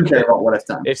 People do care about What If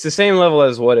 10. It's the same level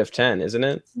as What If 10, isn't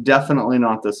it? Definitely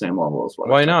not the same level as What If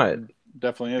 10. Why not?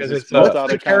 Definitely is. It's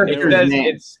the character's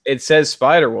name? It says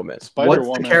Spider-Woman. What's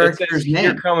the character's name?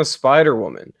 Here comes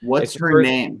Spider-Woman. What's her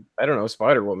name? I don't know.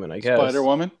 Spider-Woman, I guess.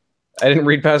 Spider-Woman? I didn't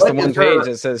read past the one page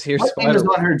that says here's Spider-Woman.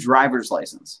 What name is on her driver's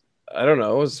license? I don't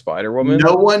know. Spider-Woman?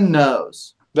 No one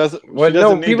knows.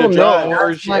 People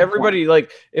know. Everybody,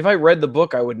 like, if I read the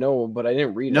book, I would know, but I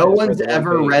didn't read it. No one's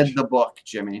ever read the book,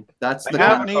 Jimmy. That's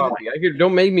the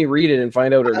don't make me read it and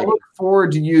find out her name. I look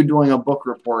forward to you doing a book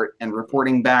report and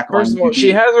reporting back on. First of all,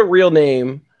 she has a real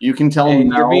name. You can tell me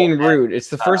you're being rude. It's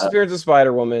the first appearance of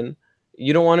Spider-Woman.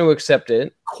 You don't want to accept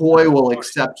it. Coy will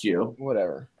accept you.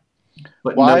 Whatever.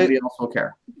 But nobody else will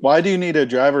care. Why do you need a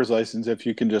driver's license if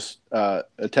you can just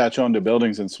attach onto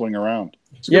buildings and swing around?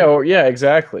 Yeah,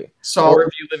 exactly. So, or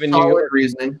if you live in New York,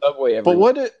 reasoning. Subway but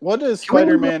what does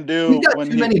Spider-Man do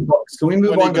when he books? Can we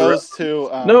move on? He goes to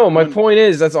no. My point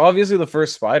is that's obviously the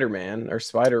first Spider-Man or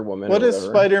Spider-Woman. What does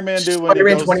Spider-Man do when he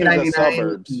goes to the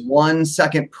suburbs? 1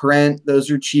 second print.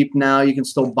 Those are cheap now. You can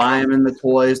still buy them in the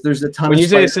toys. There's a ton. When you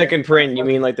say a second print, you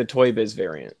mean like the Toy Biz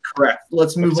variant? Correct.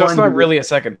 Let's move on. So it's not really a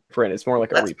second print. It's more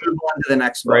like a reprint. Let's move on to the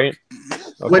next book. Right.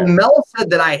 Okay. When Mel said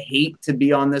that I hate to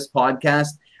be on this podcast,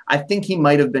 I think he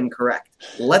might have been correct.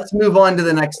 Let's move on to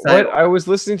the next title. What? I was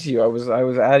listening to you. I was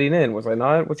adding in. Was I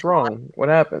not? What's wrong? What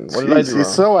happened? What did I do wrong?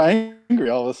 He's so angry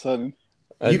all of a sudden.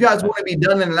 You guys want to be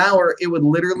done in an hour? It would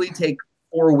literally take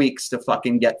 4 weeks to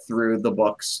fucking get through the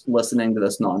books listening to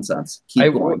this nonsense.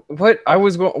 Keep going.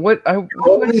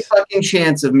 Only fucking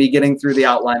chance of me getting through the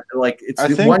outline. Like it's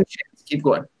one chance. Keep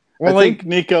going. Well, I think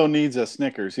Nico needs a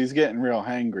Snickers. He's getting real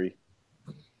hangry.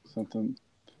 Something.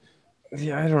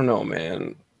 Yeah, I don't know,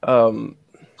 man.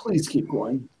 Please keep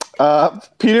going.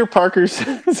 Peter Parker's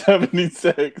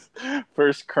 76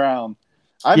 first crown.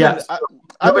 I've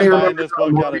been buying this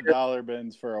book out of dollar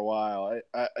bins for a while.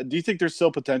 Do you think there's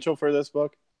still potential for this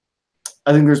book?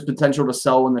 I think there's potential to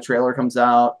sell when the trailer comes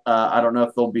out. I don't know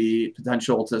if there'll be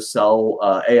potential to sell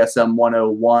ASM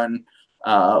 101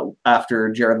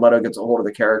 after Jared Leto gets a hold of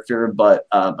the character. But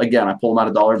again, I pull them out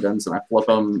of dollar bins and I flip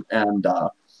them, and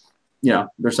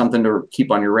there's something to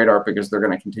keep on your radar because they're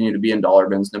going to continue to be in dollar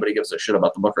bins. Nobody gives a shit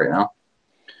about the book right now.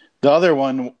 The other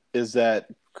one is that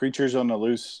Creatures on the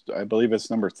Loose. I believe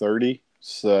it's number 30.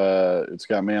 It's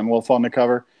got Man Wolf on the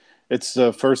cover. It's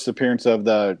the first appearance of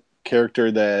the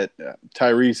character that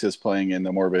Tyrese is playing in the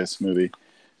Morbius movie,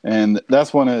 and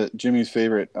that's one of Jimmy's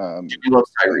favorite. Jimmy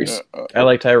loves Tyrese. I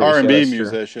like Tyrese. R&B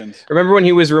musicians. True. Remember when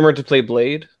he was rumored to play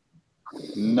Blade?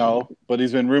 No, but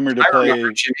he's been rumored to play.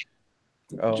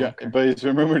 Okay. But he's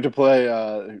been rumored to play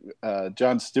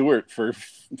Jon Stewart for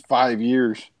 5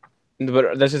 years.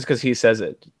 But that's just because he says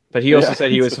it. But he also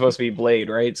said he was supposed to be Blade,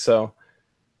 right? So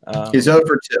he's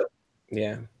over 2.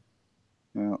 Yeah.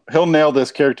 He'll nail this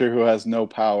character who has no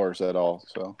powers at all,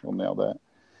 so he'll nail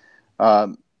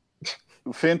that.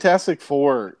 Fantastic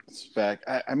Four spec.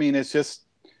 I mean, it's just,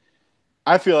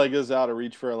 I feel like it's out of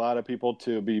reach for a lot of people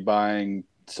to be buying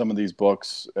some of these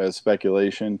books as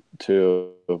speculation.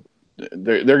 They're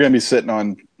going to be sitting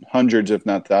on hundreds, if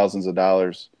not thousands, of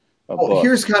dollars. Well,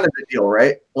 here's kind of the deal,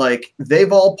 right? Like,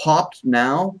 they've all popped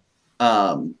now.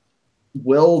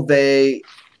 Will the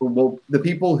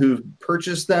people who've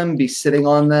purchased them be sitting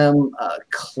on them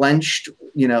clenched,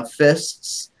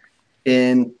 fists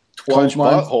in 12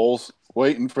 months? Buttholes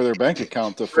waiting for their bank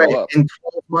account to fill up. In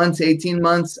 12 months, 18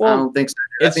 months? Well, I don't think so.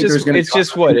 It's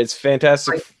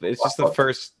fantastic. It's just the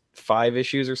first 5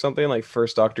 issues or something, like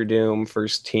first Doctor Doom,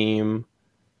 first Team.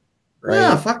 Right?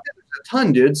 Yeah, fuck that. There's a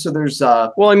ton, dude. So there's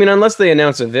well, I mean, unless they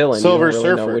announce a villain, Silver you don't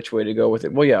really Surfer. Know which way to go with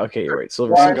it. Well, yeah, okay, you're right.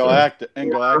 Silver Surfer.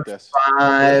 And Galactus.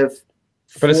 5.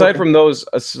 But aside from those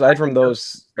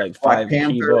like 5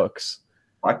 key books,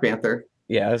 Black Panther.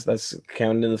 Yeah, that's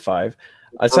counted in the 5.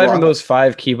 Aside from those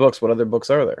 5 key books, what other books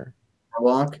are there?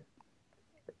 Warlock.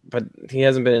 But he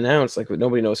hasn't been announced. Like,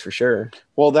 nobody knows for sure.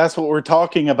 Well, that's what we're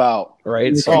talking about,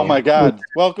 right? So, oh my God!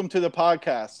 Welcome to the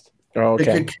podcast. Oh, okay.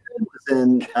 The Cocoon was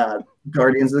in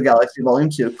Guardians of the Galaxy Volume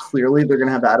 2. Clearly, they're going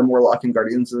to have Adam Warlock in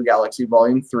Guardians of the Galaxy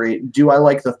Volume 3. Do I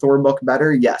like the Thor book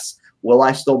better? Yes. Will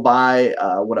I still buy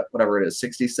whatever it is,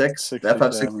 66?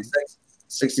 FF 66?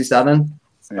 67?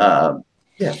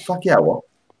 Yeah, fuck yeah, well.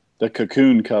 The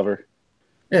Cocoon cover.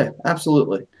 Yeah,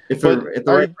 absolutely. If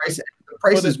the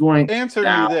price is going answer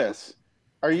down. Me this.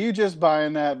 Are you just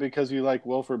buying that because you like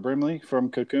Wilford Brimley from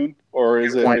Cocoon? Or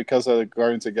is it because of the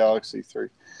Guardians of the Galaxy 3?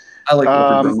 I like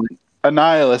Wilford Brimley.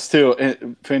 Annihilus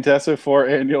too. Fantastic Four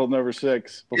Annual number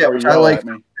 6. Yeah, I like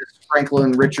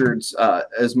Franklin Richards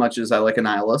as much as I like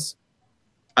Annihilus.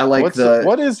 I like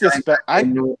what is the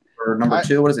annual or number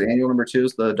 2? What is it? Annual number 2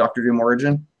 is the Doctor Doom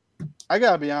origin. I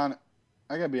gotta be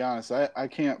honest. I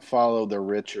can't follow the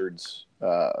Richards.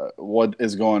 What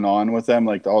is going on with them?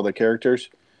 Like all the characters.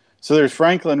 So there's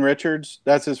Franklin Richards.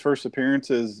 That's his first appearance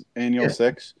as Annual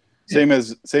 6. Same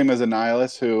as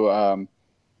Annihilus, who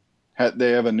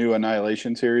they have a new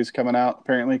Annihilation series coming out.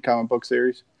 Apparently, comic book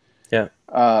series. Yeah.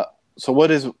 So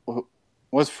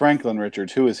what's Franklin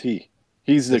Richards? Who is he?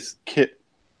 He's the kid.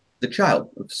 The child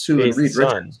of Sue and Reed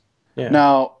Richards. Yeah.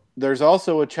 Now, there's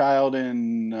also a child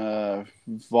in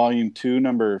Volume 2,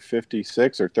 number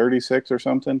 56 or 36 or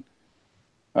something.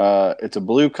 It's a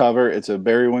blue cover. It's a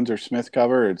Barry Windsor Smith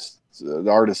cover. The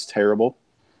art is terrible.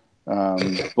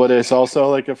 But it's also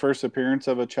like a first appearance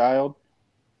of a child.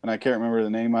 And I can't remember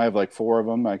the name. I have like 4 of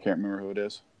them. I can't remember who it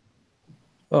is.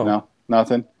 Oh. No,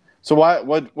 nothing. So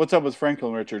what's up with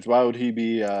Franklin Richards? Why would he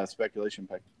be speculation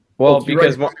pick? Well,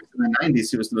 because in the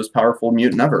 90s, he was the most powerful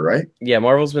mutant ever, right? Yeah,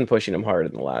 Marvel's been pushing him hard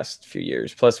in the last few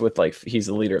years. Plus, with he's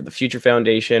the leader of the Future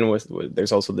Foundation. With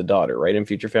there's also the daughter, right? In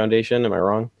Future Foundation, am I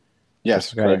wrong?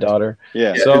 Yes, kind of daughter.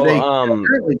 Yeah. So they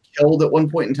apparently killed at one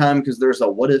point in time because there's a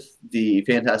 "What if the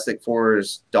Fantastic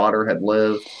Four's daughter had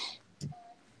lived?"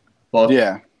 book.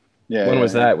 Yeah. When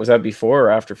was that? Was that before or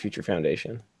after Future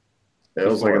Foundation? It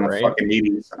was like in the fucking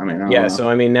 80s. I mean, I don't know. So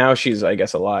I mean, now she's, I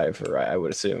guess, alive, or I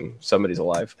would assume somebody's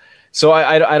alive. So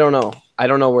I don't know. I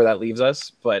don't know where that leaves us,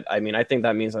 but I mean, I think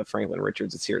that means that Franklin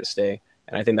Richards is here to stay,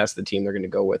 and I think that's the team they're going to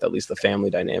go with, at least the family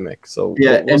dynamic. So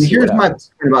yeah, we'll and here's my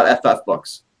point about FF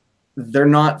books: they're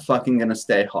not fucking going to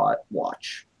stay hot.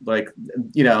 Watch, like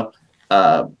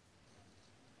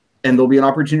and there'll be an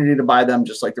opportunity to buy them,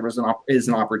 just like there is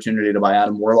an opportunity to buy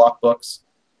Adam Warlock books.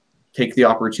 Take the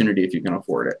opportunity if you can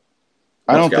afford it.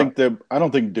 I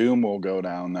don't think Doom will go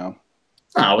down though.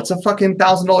 Oh, it's a fucking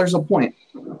 $1,000 a point.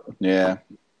 Yeah.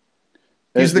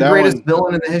 He's the greatest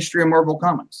villain in the history of Marvel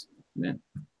Comics. Man.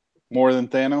 More than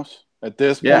Thanos at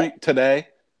this point today.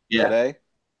 Yeah. Today.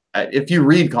 If you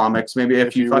read comics, maybe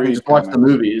if you fucking just watch the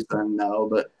movies, then no.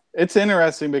 But it's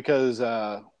interesting because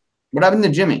what happened to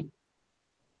Jimmy?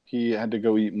 He had to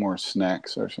go eat more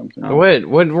snacks or something.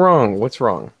 What wrong? What's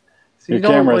wrong? So your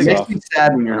camera's off. It makes me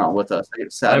sad when you're not with us. I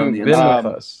get sad on the inside.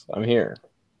 With us. I'm here.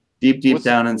 Deep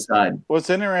down inside. What's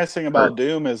interesting about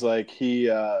Doom is like he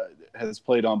has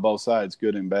played on both sides,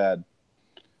 good and bad.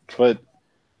 But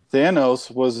Thanos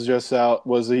was just out.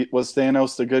 Was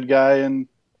Thanos the good guy in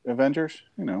Avengers?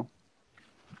 You know,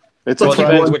 it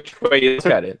depends which way you look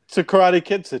at it. It's a Karate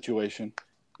Kid situation.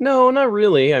 No, not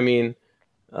really. I mean,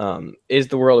 is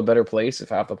the world a better place if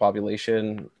half the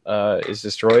population is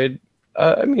destroyed?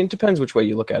 I mean, it depends which way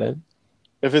you look at it.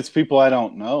 If it's people I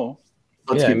don't know,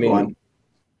 let's keep going.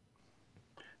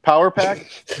 Power Pack.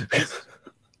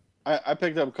 I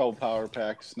picked up a couple Power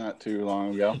Packs not too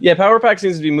long ago. Yeah, Power Pack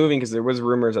seems to be moving because there was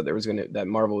rumors that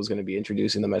Marvel was going to be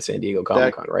introducing them at San Diego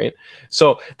Comic-Con, right?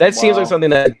 So that seems like something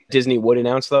that Disney would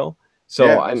announce, though. So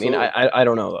yeah, I mean, I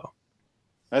don't know though.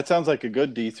 That sounds like a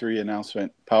good D3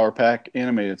 announcement. Power Pack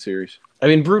animated series. I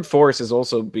mean, Brute Force is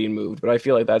also being moved, but I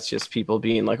feel like that's just people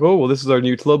being like, "Oh, well, this is our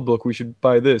new club book. We should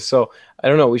buy this." So I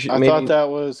don't know. We should. I thought that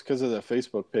was because of the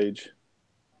Facebook page.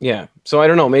 Yeah. So I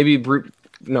don't know. Maybe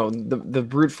the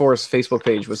Brute Force Facebook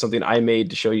page was something I made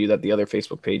to show you that the other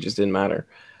Facebook pages didn't matter.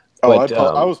 But,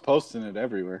 I was posting it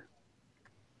everywhere.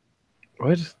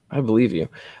 What? I believe you.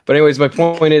 But anyways, my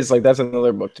point is like that's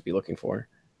another book to be looking for.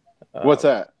 What's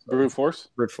that? Brute Force?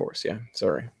 Brute Force, yeah.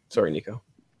 Sorry, Nico.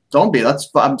 Don't be.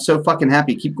 I'm so fucking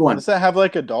happy. Keep going. Does that have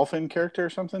like a dolphin character or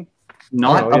something?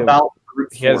 Not about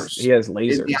Brute Force. He has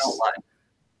lasers. In the outline.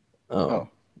 Oh.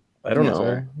 I don't know.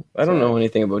 Sorry. I don't know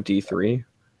anything about D3.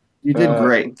 You did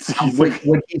great.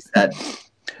 What he said.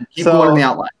 Keep going in the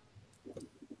outline.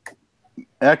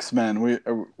 X-Men. We're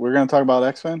going to talk about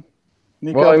X-Men?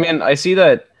 Nico? Well, I mean, I see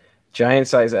that giant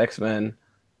size X-Men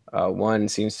 1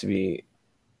 seems to be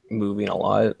moving a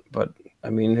lot, but I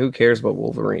mean, who cares about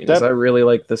Wolverine? Is that really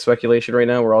like the speculation right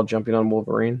now? We're all jumping on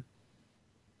Wolverine.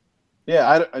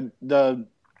 Yeah, the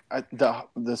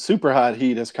super hot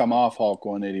heat has come off Hulk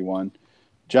 181.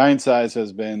 Giant size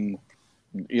has been,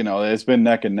 it's been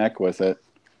neck and neck with it.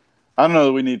 I don't know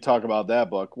that we need to talk about that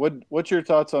book. What's your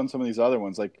thoughts on some of these other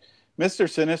ones? Like Mr.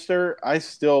 Sinister, I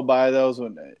still buy those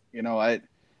when,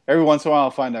 every once in a while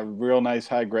I'll find a real nice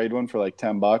high grade one for like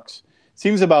 $10.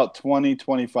 Seems about 20,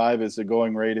 25 is the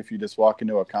going rate if you just walk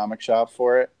into a comic shop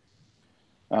for it.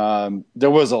 There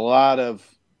was a lot of,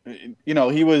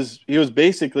 he was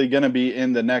basically going to be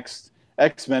in the next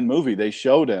X-Men movie. They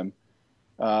showed him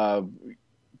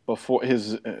before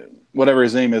his whatever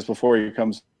his name is before he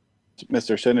becomes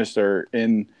Mr. Sinister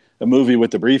in the movie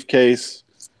with the briefcase,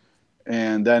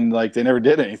 and then like they never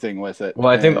did anything with it. Well,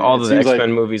 I think all the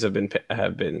X-Men movies have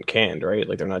been canned, right?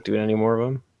 Like they're not doing any more of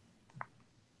them.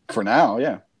 For now,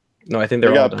 yeah. No, I think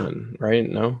they're all done, right?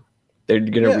 No, they're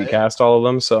gonna recast all of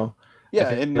them. So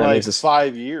yeah, in like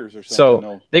 5 years or something.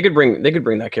 So they could bring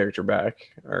that character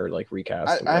back or like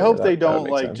recast. I hope they don't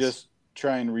like just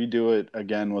try and redo it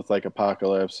again with like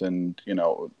Apocalypse and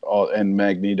and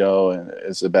Magneto and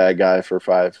is the bad guy for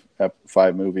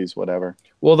five movies, whatever.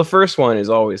 Well, the first one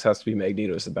always has to be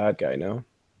Magneto as the bad guy, no?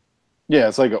 Yeah,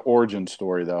 it's like an origin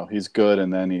story though. He's good,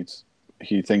 and then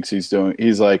he thinks he's doing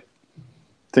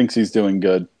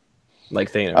good,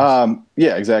 like Thanos.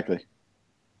 Yeah, exactly.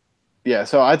 Yeah,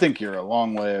 so I think you're a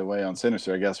long way away on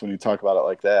Sinister, I guess, when you talk about it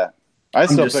like that. I'm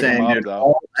still pick them up, though.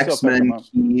 All X-Men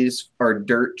keys are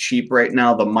dirt cheap right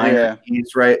now. The minor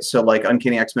keys, right? So like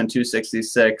Uncanny X-Men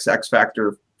 266, X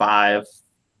Factor 5.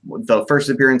 The first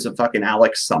appearance of fucking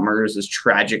Alex Summers is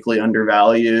tragically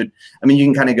undervalued. I mean, you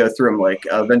can kind of go through them like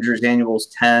Avengers Annuals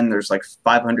 10. There's like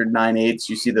 509/8.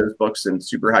 You see those books in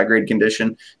super high grade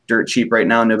condition, dirt cheap right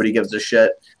now. Nobody gives a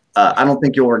shit. I don't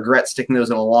think you'll regret sticking those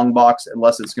in a long box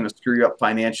unless it's going to screw you up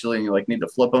financially and you like need to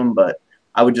flip them. But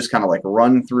I would just kind of like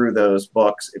run through those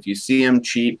books. If you see them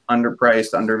cheap,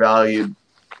 underpriced, undervalued,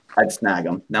 I'd snag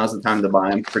them. Now's the time to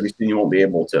buy them. Pretty soon you won't be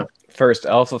able to. First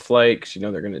Alpha Flight, because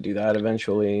they're going to do that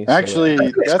eventually. Actually,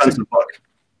 that's a book.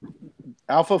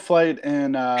 Alpha Flight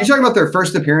and... Are you talking about their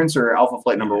first appearance or Alpha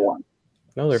Flight #1?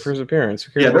 No, their first appearance.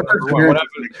 Yeah, their first appearance.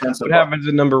 What happens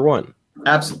in #1?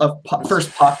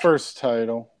 First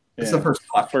title. It's the first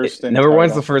Puck. First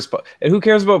 #1's the first Puck. And who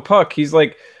cares about Puck? He's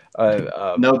like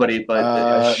Nobody,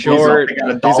 but short.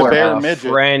 He's a bear midget.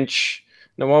 French.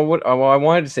 No, well, I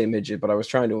wanted to say midget, but I was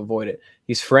trying to avoid it.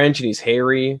 He's French and he's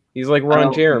hairy. He's like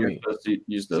Ron Jeremy.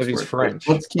 So he's French.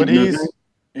 But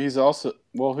he's also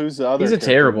who's the other? He's a character?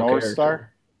 terrible North character.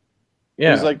 Star.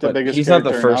 Yeah, he's like the biggest. He's not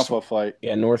the first in Alpha Flight.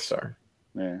 Yeah, North Star.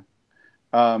 Yeah.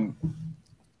 Then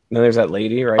there's that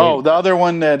lady, right? Oh, the other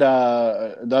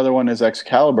one is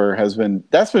Excalibur.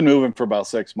 That's been moving for about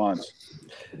 6 months.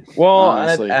 Well,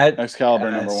 honestly, at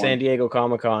Excalibur number 1, San Diego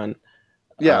Comic-Con.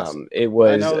 Yes, it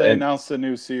was. I know they announced a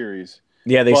new series.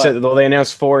 Yeah, they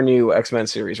announced 4 new X-Men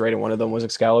series, right? And one of them was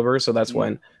Excalibur, so that's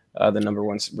when the number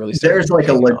 1 really started. There's like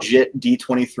a legit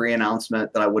D23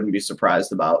 announcement that I wouldn't be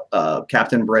surprised about.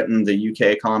 Captain Britain, the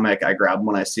UK comic, I grab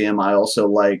when I see him. I also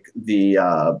like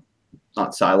the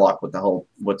not Psylocke,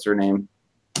 what's her name?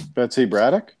 Betsy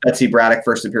Braddock? Betsy Braddock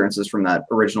first appearances from that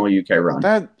original UK run.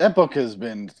 That book has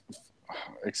been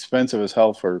expensive as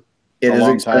hell for a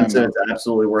long time. It is expensive. It's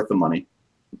absolutely worth the money.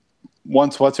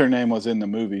 Once what's her name was in the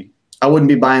movie. I wouldn't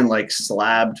be buying like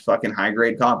slabbed fucking high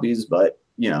grade copies, but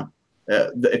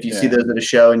if you see those at a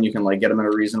show and you can like get them at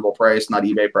a reasonable price, not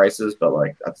eBay prices, but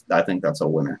like I think that's a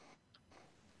winner.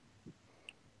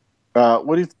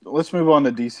 Let's move on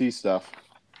to DC stuff.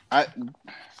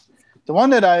 The one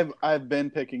that I've been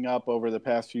picking up over the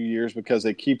past few years because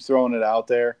they keep throwing it out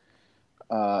there.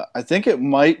 I think it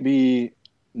might be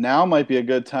a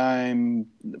good time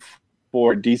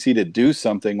for DC to do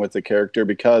something with the character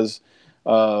because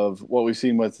of what we've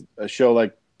seen with a show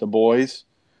like The Boys,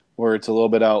 where it's a little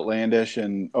bit outlandish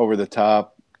and over the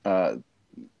top,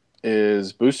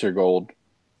 is Booster Gold.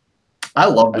 I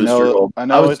love Booster Gold.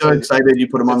 I was so excited you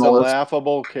put him on the list. It's a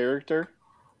laughable character,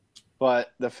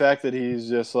 but the fact that he's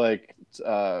just like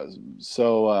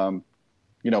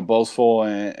boastful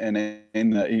and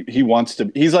he wants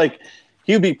to. He's like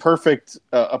he would be perfect,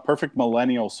 a perfect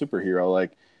millennial superhero.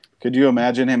 Like, could you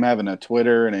imagine him having a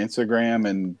Twitter and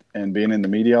Instagram and being in the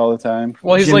media all the time?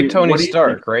 Well, he's Jimmy, like Tony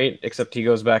Stark, right? Except he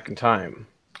goes back in time.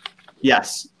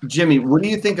 Yes. Jimmy, what do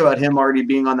you think about him already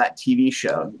being on that TV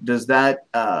show? Does that,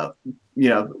 What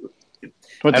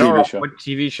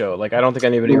TV show? Like, I don't think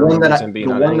anybody remembers him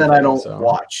being on the one that I don't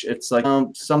watch. It's like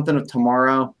something of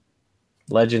Tomorrow.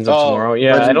 Legends of Tomorrow.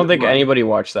 Yeah, I don't think anybody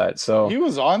watched that. So he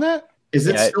was on that? Is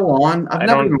it still on? I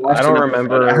don't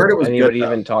remember I heard it was anybody good,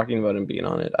 even talking about him being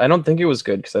on it. I don't think it was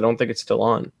good because I don't think it's still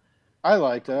on. I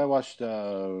liked it. I watched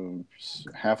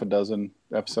half a dozen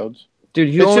episodes.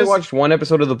 Dude, you only watched one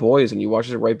episode of The Boys, and you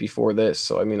watched it right before this.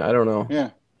 So, I mean, I don't know. Yeah.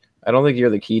 I don't think you're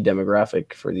the key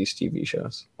demographic for these TV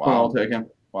shows. Wow. Well, I'll take him.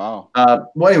 Wow.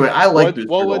 Well, anyway, I like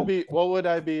what would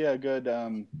I be a good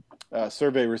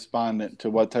survey respondent to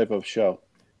what type of show?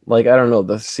 Like, I don't know,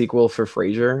 the sequel for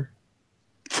Frasier?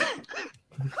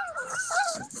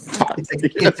 Is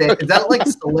that like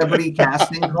celebrity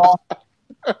casting call?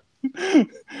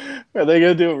 Are they going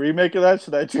to do a remake of that?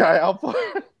 Should I try out for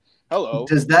it? Hello.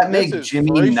 Does that make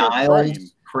Jimmy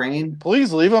Niles Crane?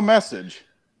 Please leave a message.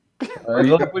 Are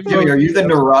you the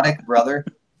neurotic brother?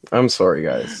 I'm sorry,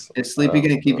 guys. Is Sleepy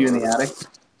going to keep you in the attic?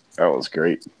 That was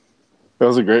great. That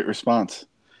was a great response.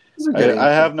 I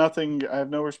have nothing. I have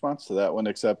no response to that one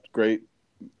except great.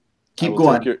 Keep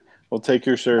going. We'll take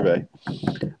your survey.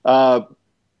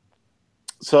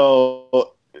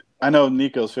 So I know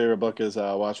Nico's favorite book is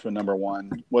Watchmen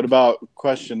 #1. What about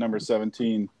question number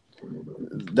 17?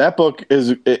 That book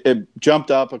it jumped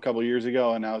up a couple years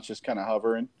ago and now it's just kind of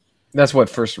hovering. That's what,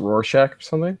 first Rorschach or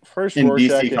something? First in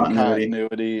Rorschach DC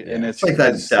continuity. Yeah. And it's like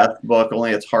that Death book,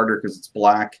 only it's harder because it's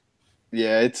black.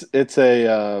 Yeah, it's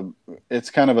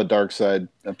kind of a dark side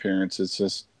appearance.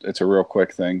 It's a real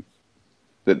quick thing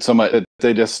that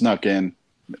they just snuck in,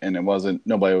 and it wasn't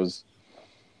nobody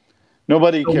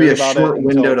cared about it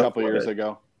until a couple years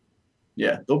ago.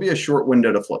 Yeah, there'll be a short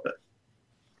window to flip it.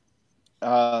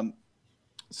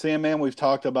 Sandman we've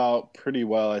talked about pretty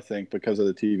well, I think, because of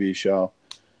the TV show.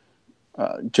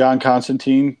 John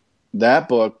Constantine, that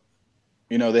book,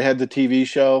 they had the TV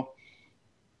show.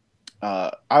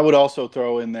 I would also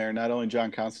throw in there not only John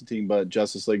Constantine, but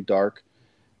Justice League Dark.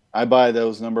 I buy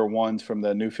those #1s from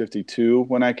the New 52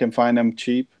 when I can find them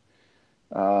cheap.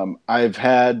 I've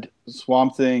had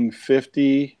Swamp Thing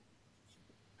 50,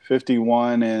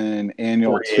 51, and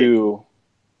Annual 48. 2.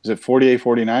 Is it 48,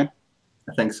 49?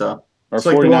 I think so. Or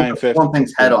 49, 50. Swamp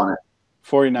Thing's head on it.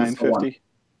 49, 50.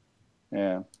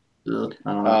 Yeah.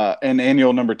 And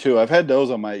Annual #2. I've had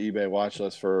those on my eBay watch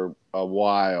list for a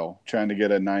while, trying to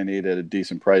get a 9.8 at a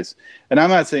decent price. And I'm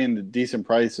not saying the decent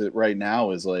price right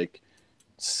now is like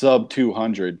sub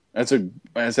 200. That's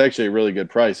actually a really good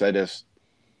price. I just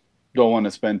don't want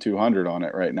to spend 200 on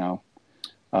it right now.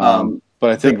 But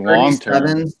I think long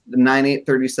term, the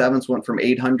 9837s went from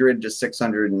 800 to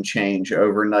 600 and change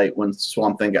overnight when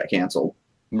Swamp Thing got canceled.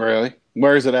 Really?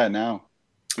 Where is it at now?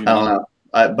 I don't know.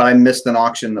 But I missed an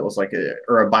auction that was like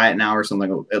a buy it now or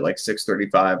something at like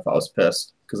 635. I was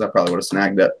pissed because I probably would have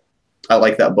snagged it. I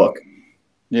like that book.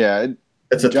 Yeah,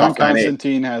 it's a John tough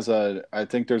Constantine has I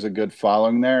think there's a good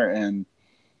following there, and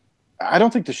I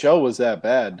don't think the show was that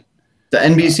bad. The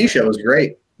NBC show was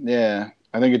great. Yeah,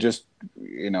 I think it just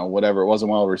whatever, it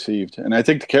wasn't well received, and I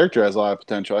think the character has a lot of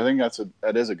potential. I think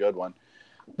that is a good one.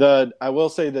 I will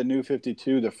say the New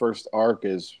 52, the first arc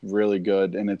is really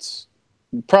good, and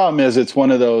problem is it's one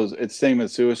of those. It's same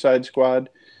as Suicide Squad,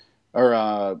 or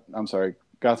I'm sorry,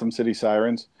 Gotham City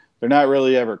Sirens. They're not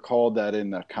really ever called that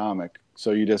in the comic,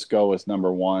 so you just go with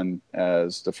number 1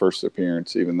 as the first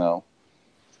appearance, even though,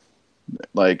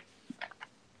 like,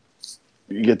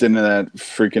 you get into that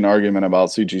freaking argument about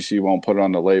CGC won't put it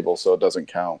on the label, so it doesn't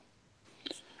count.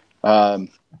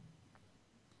 Women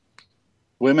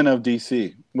of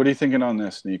DC. What are you thinking on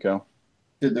this, Nico?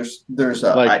 Dude, there's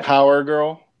Power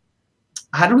Girl.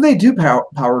 How do they do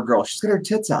Power Girl? She's got her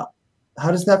tits out. How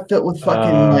does that fit with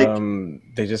fucking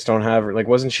They just don't have her. Like,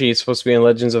 wasn't she supposed to be in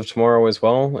Legends of Tomorrow as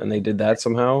well? And they did that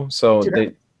somehow. So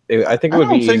I think it would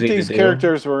be easy to do. I don't think these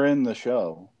characters were in the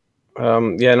show.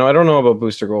 Yeah, no, I don't know about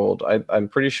Booster Gold. I'm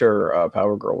pretty sure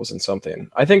Power Girl was in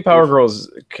something. I think Power Girls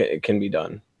can be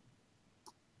done.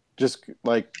 Just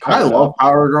like I love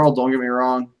Power Girl. Don't get me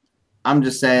wrong. I'm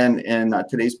just saying, in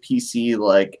today's PC,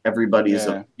 like everybody's,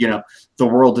 the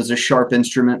world is a sharp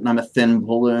instrument, and I'm a thin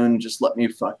balloon. Just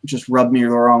just rub me the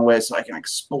wrong way so I can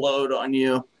explode on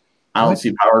you. I don't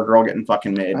see Power Girl getting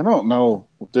fucking made. I don't know.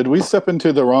 Did we step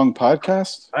into the wrong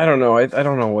podcast? I don't know. I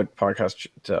don't know what podcast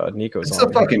Nico's on. It's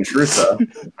the fucking truth, though.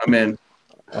 I mean,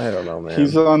 I don't know, man.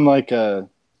 He's on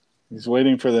he's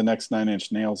waiting for the next 9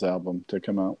 Inch Nails album to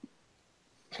come out.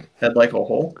 Head like a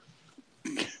hole.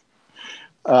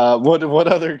 What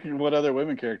other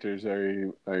women characters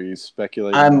are you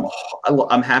speculating?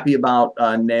 I'm happy about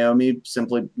Naomi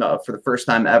simply for the first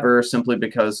time ever, simply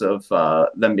because of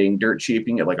them being dirt cheap. You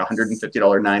can get like $150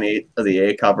 9/8 of the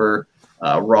A cover.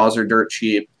 Raws are dirt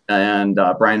cheap, and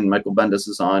Brian Michael Bendis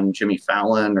is on Jimmy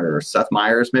Fallon or Seth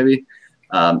Meyers maybe.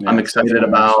 I'm excited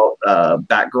about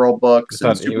Batgirl books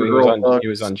and Supergirl books. He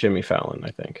was on Jimmy Fallon,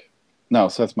 I think. No,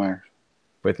 Seth Meyers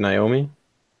with Naomi.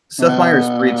 Seth Meyers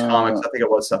reads comics. I think it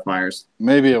was Seth Meyers.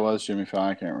 Maybe it was Jimmy Fallon.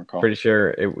 I can't recall. Pretty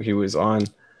sure he was on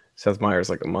Seth Meyers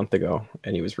like a month ago,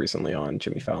 and he was recently on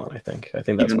Jimmy Fallon. I think that's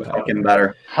even what happened. Fucking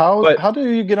better. How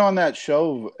do you get on that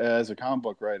show as a comic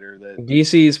book writer? That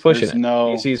DC's pushing it.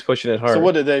 DC's pushing it hard. So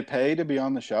what, did they pay to be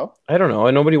on the show? I don't know.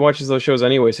 And nobody watches those shows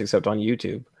anyways, except on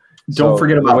YouTube. Don't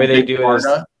forget about the way they do it.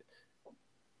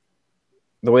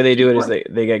 The way they do it is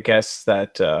they get guests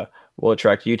that will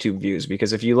attract YouTube views,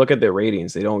 because if you look at their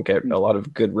ratings, they don't get a lot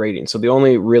of good ratings. So the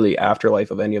only really afterlife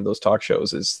of any of those talk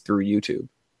shows is through YouTube.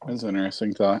 That's an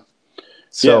interesting thought.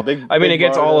 So it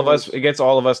gets all of us. It gets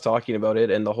all of us talking about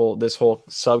it, and this whole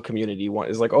sub community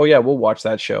is like, oh yeah, we'll watch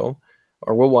that show,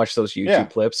 or we'll watch those YouTube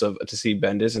clips to see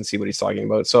Bendis and see what he's talking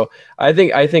about. So I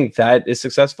think that is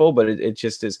successful, but it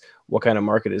just is what kind of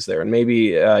market is there, and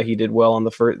maybe he did well on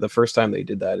the first time they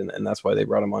did that, and that's why they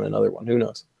brought him on another one. Who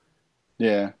knows?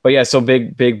 Yeah, but yeah, so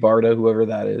big Barda, whoever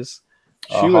that is,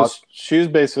 she was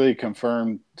basically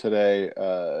confirmed today.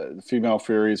 The female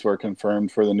Furies were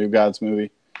confirmed for the New Gods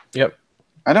movie. Yep.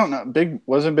 I don't know.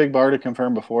 Wasn't Big Barda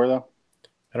confirmed before though?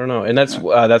 I don't know, and that's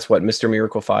what Mr.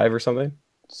 Miracle 5 or something.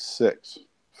 6.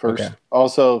 First, okay.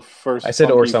 Also first. I said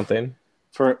funky, or something.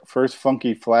 First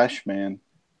Funky Flash Man,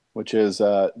 which is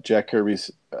Jack Kirby's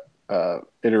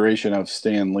iteration of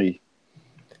Stan Lee.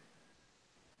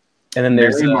 And then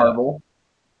there's Marvel.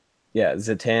 Yeah,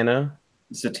 Zatanna.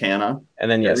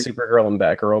 And then Supergirl and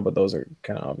Batgirl, but those are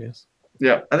kind of obvious.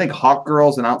 Yeah, I think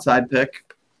Hawkgirl's an outside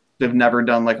pick. They've never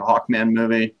done like a Hawkman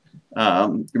movie.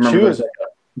 Remember there was like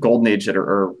a Golden Age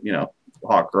or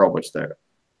Hawkgirl, which they're.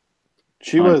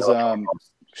 She was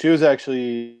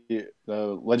actually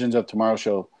the Legends of Tomorrow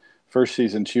show first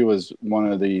season. She was one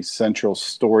of the central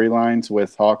storylines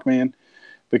with Hawkman,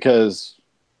 because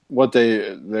what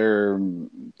their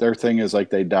thing is, like,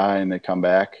 they die and they come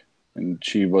back, and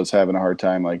she was having a hard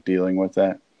time like dealing with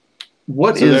that.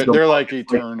 They're like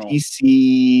eternal. Like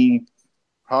DC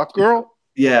Hawkgirl?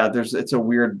 Yeah, it's a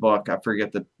weird book. I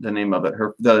forget the name of it.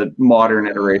 The modern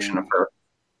iteration of her.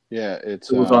 Yeah, it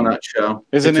was on that show.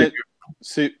 Isn't it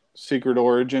Secret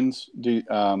Origins?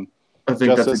 I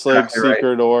think Justice League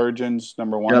Secret Origins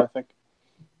 #1, yep. I think.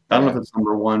 I don't know if it's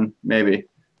 #1, maybe. I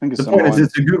think it's the point is,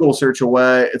 it's a Google search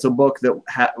away. It's a book that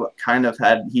kind of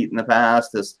had heat in the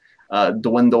past, has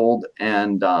dwindled,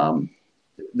 and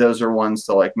those are ones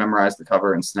to like memorize the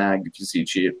cover and snag if you see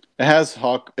cheap. It has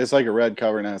Hawk. It's like a red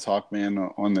cover and it has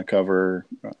Hawkman on the cover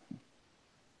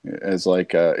as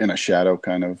like in a shadow,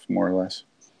 kind of more or less.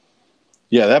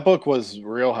 Yeah, that book was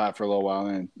real hot for a little while,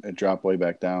 and it dropped way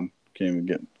back down. Can't even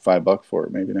get $5 for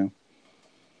it, maybe now.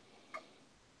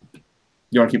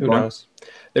 You want to keep going? Knows?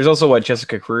 There's also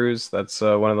Jessica Cruz. That's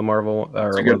one of the Marvel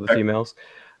or one of the females.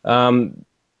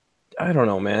 I don't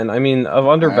know, man. I mean, of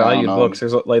undervalued books,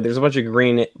 there's a bunch of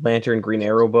Green Lantern, Green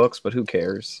Arrow books, but who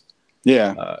cares?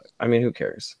 Yeah. I mean, who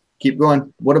cares? Keep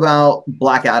going. What about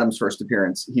Black Adam's first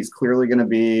appearance? He's clearly going to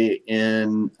be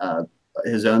in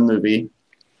his own movie.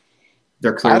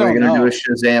 They're clearly going to do a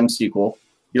Shazam sequel.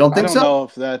 You don't think so? I don't know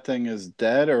if that thing is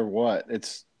dead or what.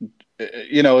 It's,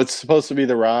 it's supposed to be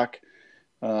The Rock.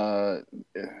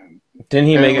 Didn't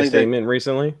he make a statement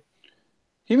recently?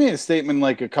 He made a statement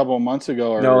like a couple of months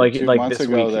ago, or no, 2 months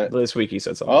ago. This week he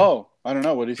said something. Oh, I don't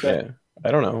know what he said. Yeah,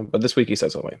 I don't know, but this week he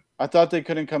said something. I thought they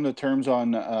couldn't come to terms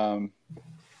on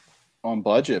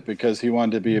budget because he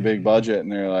wanted to be a big budget,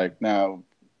 and they're like, "No,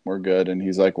 we're good." And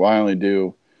he's like, "Well, I only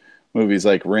do movies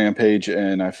like Rampage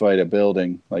and I Fight a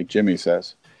Building," like Jimmy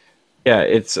says. Yeah,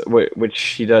 it's which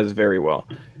he does very well.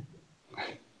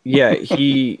 Yeah,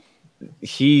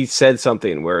 he said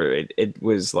something where it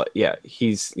was like,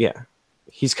 he's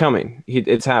coming.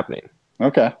 It's happening.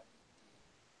 Okay.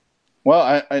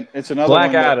 Well, it's another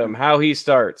Black Adam. How he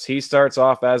starts. He starts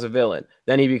off as a villain,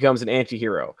 then he becomes an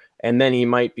anti-hero, and then he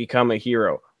might become a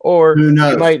hero, or he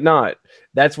might not.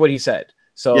 That's what he said.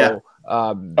 So,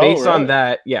 based on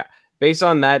that, based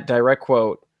on that direct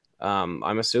quote,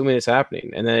 I'm assuming it's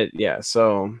happening, and then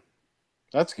so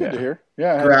that's good to hear.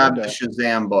 Yeah, grab the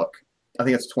Shazam book. I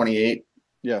think it's 28.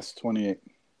 Yes, 28.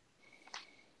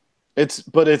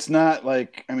 But it's not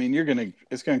like, I mean,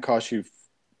 it's gonna cost you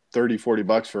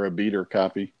 $30-$40 for a beater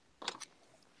copy.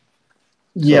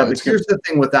 Yeah, but here's the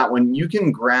thing with that one: you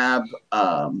can grab.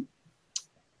 I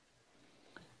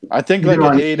think like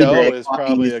an 8.0 is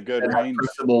probably a good range.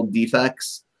 Pressable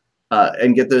defects.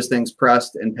 And get those things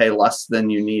pressed and pay less than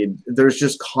you need. There's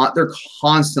just they're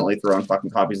constantly throwing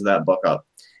fucking copies of that book up.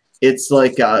 It's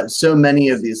like so many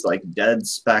of these like dead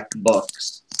spec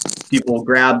books. People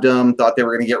grabbed them, thought they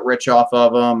were going to get rich off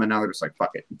of them, and now they're just like,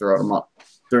 fuck it, throw them up.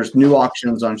 There's new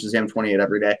auctions on Shazam 28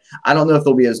 every day. I don't know if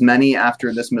there'll be as many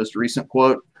after this most recent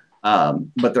quote,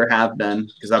 but there have been,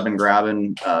 because I've been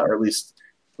grabbing or at least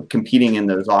competing in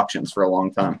those auctions for a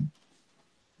long time.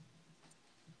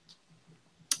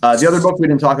 The other book we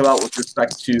didn't talk about with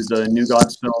respect to the New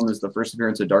Gods film is the first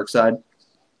appearance of Darkseid,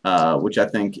 which I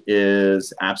think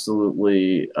is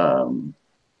absolutely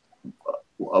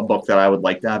a book that I would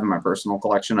like to have in my personal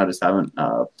collection. I just haven't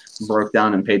broke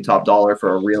down and paid top dollar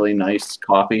for a really nice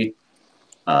copy,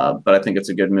 but I think it's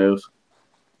a good move.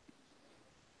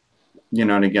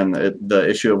 And again, the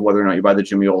issue of whether or not you buy the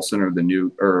Jimmy Olsen or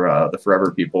the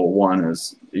Forever People one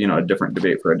is, a different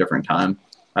debate for a different time.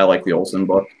 I like the Olsen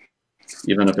book,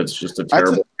 even if it's just a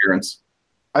terrible appearance.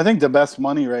 I think the best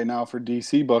money right now for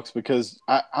DC books, because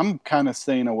I'm kind of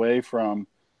staying away from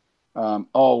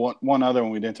one other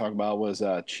one we didn't talk about was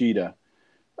Cheetah.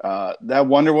 That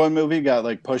Wonder Woman movie got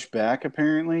like pushed back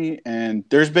apparently, and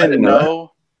there's been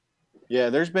no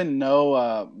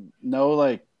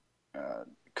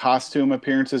costume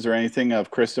appearances or anything of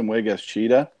Kristen Wiig as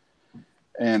Cheetah,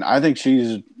 and I think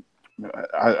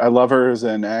I love her as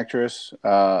an actress.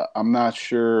 I'm not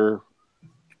sure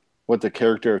what the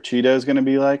character of Cheetah is going to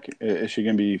be like. Is she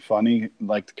going to be funny,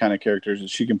 like the kind of characters that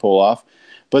she can pull off?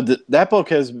 But that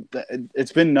book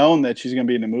it's been known that she's going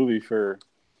to be in the movie for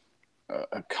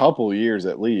a couple years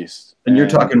at least. And you're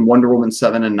talking Wonder Woman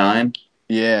 7 and 9?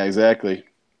 Yeah, exactly.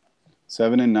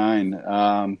 7 and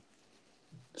 9.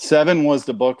 7 was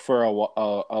the book for a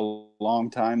long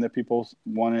time that people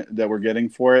wanted, that were getting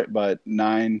for it, but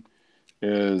 9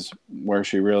 is where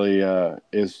she really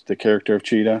is the character of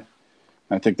Cheetah.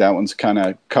 I think that one's kind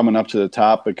of coming up to the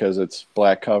top because it's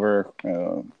black cover.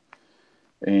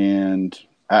 And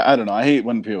I don't know. I hate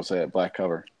when people say it, black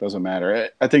cover. Doesn't matter.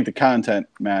 I think the content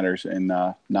matters in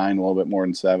 9 a little bit more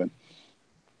than 7.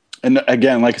 And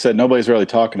again, like I said, nobody's really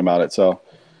talking about it. So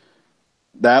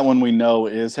that one we know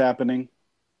is happening.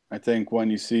 I think when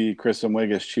you see Kristen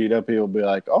Wiig as Cheetah, people will be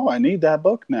like, oh, I need that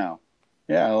book now.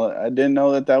 Yeah, I didn't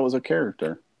know that was a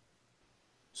character.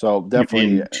 So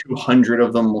definitely 200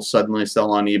 of them will suddenly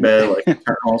sell on eBay like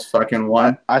Eternals fucking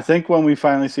one. I think when we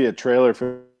finally see a trailer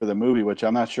for the movie, which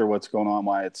I'm not sure what's going on,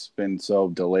 why it's been so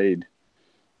delayed.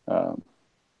 I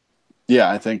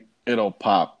think it'll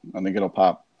pop.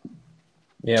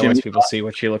 Yeah, once people see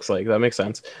what she looks like, that makes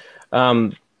sense.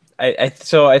 So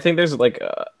I think there's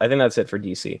I think that's it for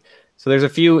DC. So there's a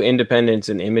few independents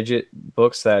and image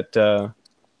books that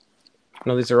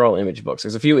no, these are all image books.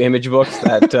 There's a few image books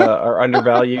that are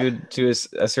undervalued to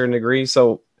a certain degree.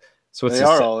 So they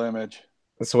are all image.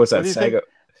 So what's that? Saga.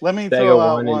 Let me throw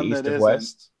out one that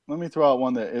isn't. Let me throw out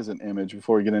one that isn't image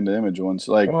before we get into image ones.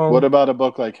 Like, what about a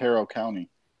book like Harrow County?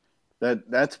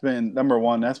 That's been number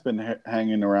one. That's been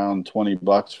hanging around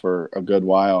 $20 for a good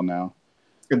while now.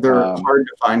 They're hard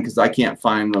to find because I can't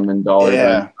find them in dollars.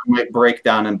 Yeah. I might break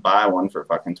down and buy one for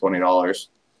fucking $20.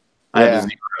 Yeah.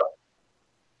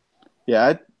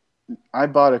 Yeah, I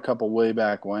bought a couple way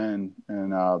back when,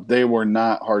 and they were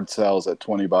not hard sells at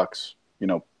 $20.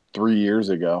 3 years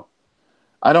ago.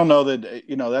 I don't know that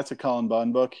that's a Cullen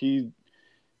Bunn book. He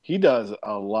does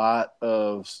a lot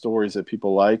of stories that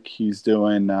people like. He's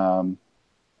doing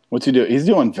what's he doing? He's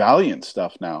doing Valiant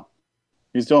stuff now.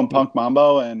 He's doing Punk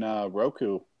Mambo and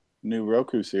new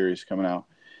Roku series coming out.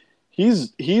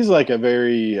 He's like a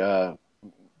very I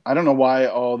don't know why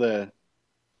all the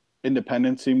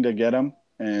independents seem to get him,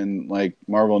 and like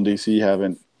Marvel and DC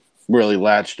haven't really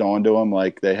latched onto him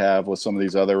like they have with some of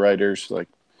these other writers like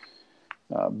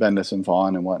Bendis and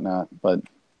Vaughn and whatnot, but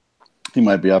he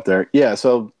might be up there. Yeah,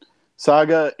 so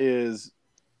Saga is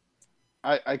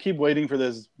I keep waiting for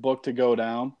this book to go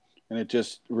down, and it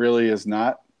just really is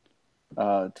not.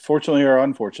 Fortunately or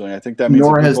unfortunately, I think that means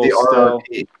nor has the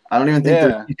RRP. I don't even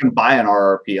think you can buy an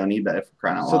RRP on eBay for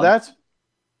crying out loud. So that's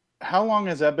how long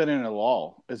has that been in a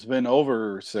lull? It's been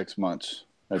over 6 months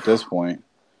at this point.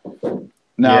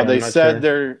 Now they said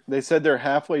they're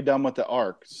halfway done with the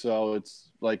arc, so it's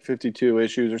like 52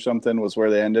 issues or something was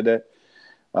where they ended it.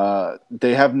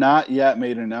 They have not yet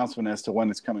made an announcement as to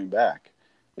when it's coming back.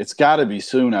 It's got to be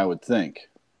soon, I would think.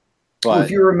 But well,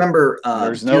 if you remember,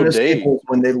 there's no date.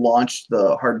 When they launched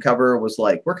the hardcover, was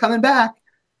like, "We're coming back."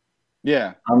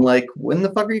 Yeah, I'm like, "When the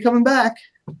fuck are you coming back?"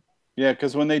 Yeah,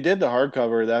 because when they did the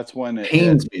hardcover, that's when it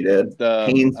pains me, dude.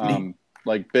 Pains me.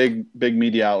 Like big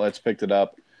media outlets picked it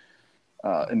up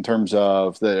in terms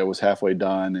of that it was halfway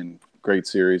done and great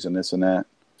series and this and that.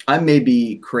 I may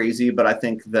be crazy, but I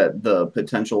think that the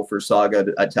potential for Saga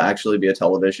to actually be a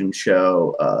television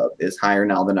show is higher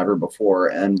now than ever before,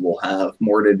 and will have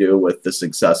more to do with the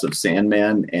success of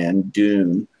Sandman and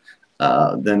Dune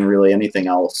than really anything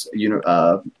else.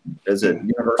 Is it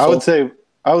Universal?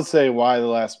 I would say Why the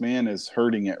Last Man is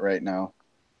hurting it right now.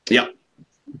 Yeah,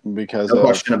 because no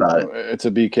question about it. It's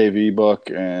a BKV book,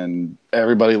 and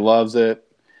everybody loves it.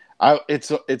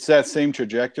 It's that same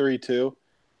trajectory too.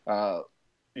 Why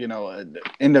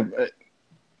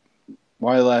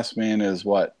the Last Man is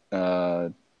what?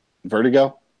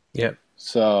 Vertigo? Yeah.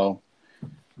 So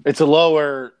it's a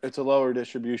lower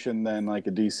distribution than like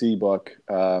a DC book.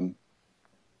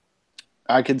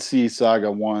 I could see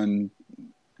Saga 1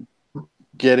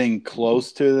 getting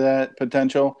close to that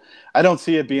potential. I don't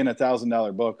see it being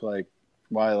 $1,000 book like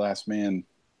Why the Last Man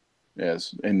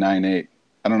is in 9.8.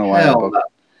 I don't know why that book.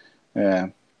 Yeah.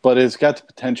 But it's got the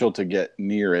potential to get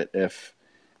near it if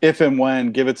and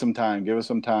when. Give it some time. Give it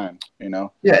some time, Yeah,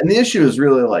 and the issue is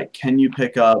really like, can you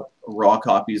pick up raw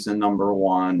copies in number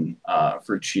 1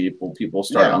 for cheap? Will people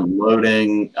start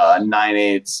unloading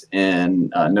 9.8s in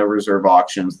no reserve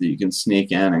auctions that you can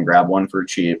sneak in and grab one for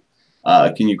cheap?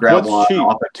 Can you grab one cheap?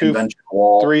 Off a convention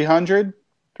wall? 300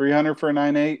 for a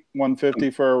 9.8,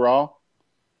 150 for a raw.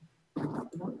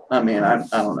 I mean, I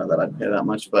don't know that I'd pay that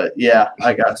much, but yeah,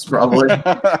 I guess probably.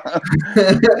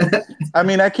 I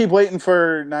mean, I keep waiting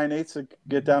for 9.8s to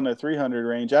get down to 300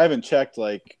 range. I haven't checked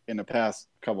like in the past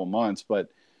couple months, but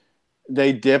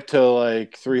they dipped to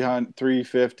like 300,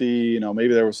 350.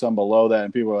 Maybe there was some below that,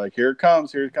 and people were like, here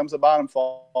comes the bottom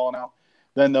falling out.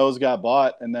 Then those got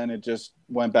bought, and then it just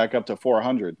went back up to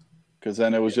 400 because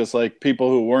then it was just like people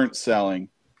who weren't selling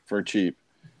for cheap.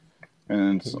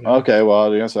 And okay,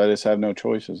 well, I guess I just have no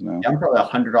choices now. Yeah, I'm probably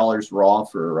 $100 raw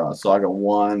for Saga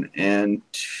 1, and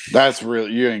that's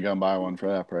really, you ain't gonna buy one for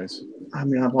that price. I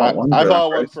mean, I bought one. I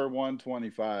bought one for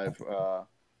 $125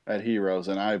 at Heroes,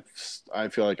 and I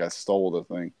feel like I stole the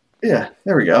thing. Yeah,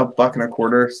 there we go,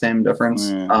 $1.25, same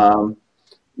difference.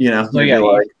 Yeah. Maybe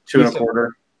like $2.25.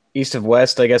 East of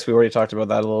West, I guess we already talked about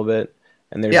that a little bit.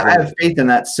 And there's I have faith in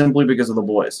that simply because of the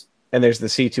boys. And there's the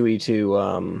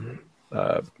C2E2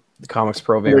 the Comics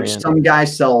Pro variant, which some guy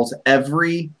sells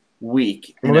every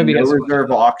week in a reserve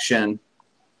auction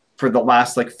for the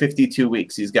last like 52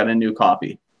 weeks. He's got a new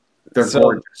copy. They're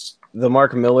gorgeous. The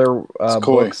Mark Miller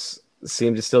books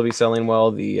seem to still be selling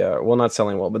well. Not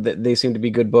selling well, but they seem to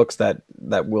be good books that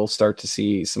will start to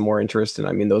see some more interest. And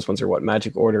I mean, those ones are what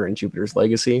Magic Order and Jupiter's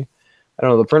Legacy. I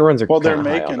don't know. The print runs are they're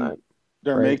making.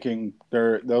 They're making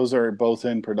those are both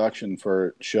in production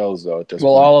for shows though at this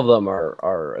point. Well, all of them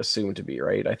are assumed to be,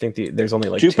 right? I think there's only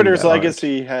like Jupiter's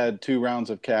Legacy had 2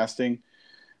 rounds of casting.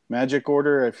 Magic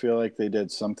Order, I feel like they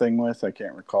did something with. I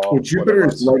can't recall. Well,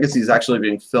 Jupiter's Legacy is actually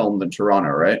being filmed in Toronto,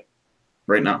 right?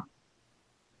 Right now.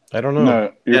 I don't know.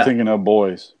 No, you're thinking of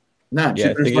Boys. No,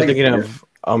 yeah, I think you're thinking of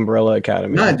Umbrella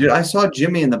Academy. No, dude, I saw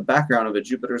Jimmy in the background of a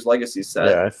Jupiter's Legacy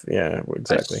set. Yeah,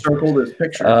 exactly. I circled his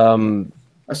picture.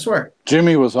 I swear,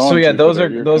 Jimmy was on. So yeah,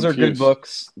 Jupiter. those are good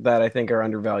books that I think are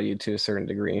undervalued to a certain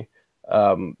degree.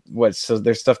 So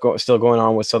there's stuff still going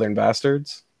on with Southern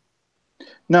Bastards?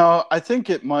 No, I think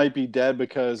it might be dead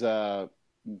because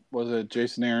was it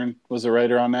Jason Aaron was the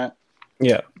writer on that?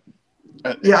 Yeah.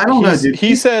 Yeah, I don't know, dude.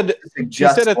 He said at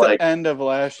the end of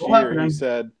last year, he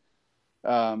said,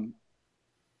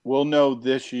 we'll know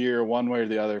this year one way or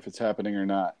the other if it's happening or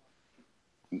not.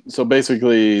 So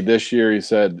basically this year he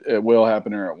said it will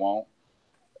happen or it won't.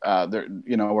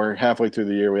 We're halfway through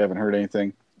the year. We haven't heard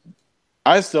anything.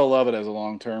 I still love it as a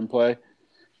long-term play.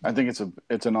 I think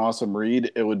it's an awesome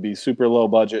read. It would be super low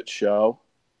budget show.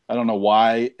 I don't know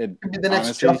why it. The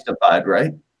next Justified,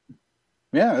 right?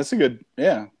 Yeah, it's a good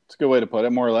way to put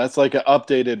it. More or less like an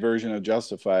updated version of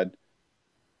Justified.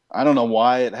 I don't know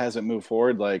why it hasn't moved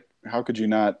forward. Like, how could you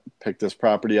not pick this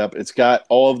property up? It's got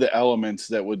all of the elements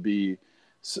that would be.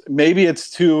 Maybe it's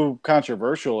too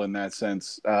controversial in that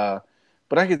sense, but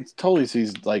I could totally see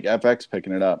like FX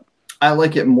picking it up. I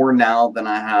like it more now than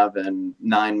I have in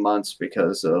 9 months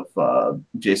because of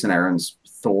Jason Aaron's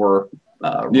Thor.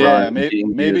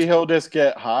 Maybe he'll just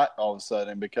get hot all of a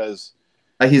sudden because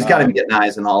he's got to be getting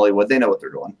eyes in Hollywood. They know what they're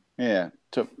doing. Yeah.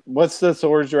 What's the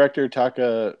Thor's director?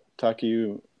 Takewanti,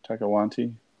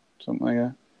 something like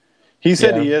that. He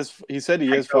said he is. He said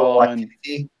he is following.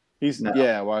 Joaquin.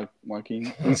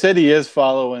 He said he is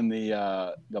following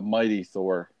the Mighty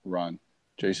Thor run,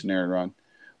 Jason Aaron run,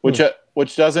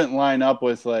 which doesn't line up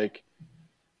with like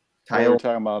what we were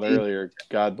talking about earlier,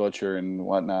 God Butcher and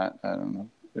whatnot. I don't know,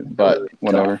 but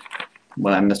whatever.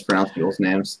 When I mispronounce people's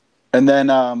names. And then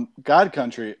God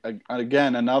Country,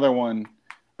 again, another one.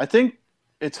 I think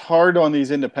it's hard on these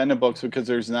independent books because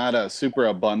there's not a super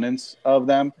abundance of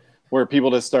them where people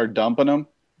just start dumping them.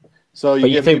 So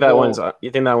you think that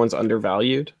one's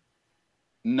undervalued?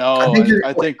 No, I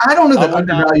don't know that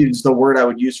undervalued is the word I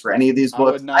would use for any of these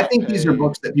books. I think these are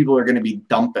books that people are going to be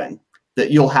dumping.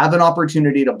 That you'll have an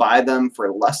opportunity to buy them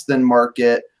for less than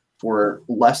market, for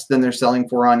less than they're selling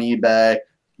for on eBay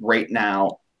right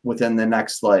now within the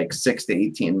next like 6 to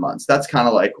 18 months. That's kind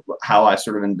of like how I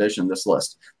sort of envision this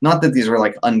list. Not that these are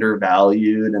like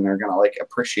undervalued and they're going to like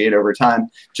appreciate over time,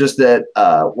 just that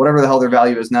whatever the hell their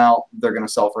value is now, they're going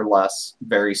to sell for less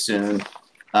very soon.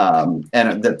 And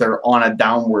that they're on a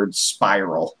downward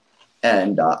spiral.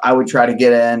 And I would try to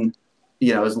get in,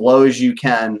 as low as you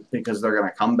can because they're going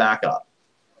to come back up.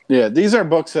 Yeah, these are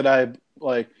books that I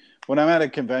like when I'm at a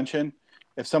convention.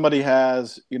 If somebody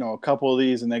has, a couple of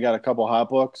these and they got a couple hot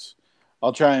books,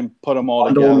 I'll try and put them all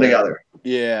together.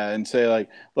 Yeah, and say like,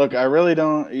 look, I really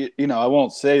don't, I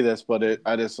won't say this, but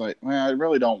I just like, man,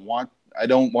 I don't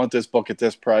want this book at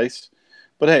this price.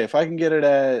 But hey, if I can get it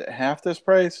at half this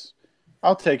price,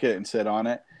 I'll take it and sit on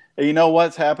it. And you know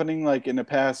what's happening? Like in the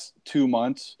past 2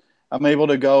 months, I'm able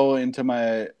to go into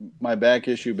my back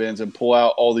issue bins and pull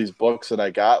out all these books that I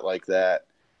got like that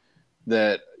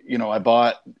I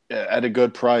bought at a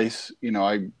good price.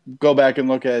 I go back and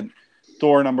look at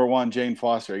Thor #1, Jane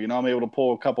Foster. I'm able to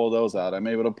pull a couple of those out. I'm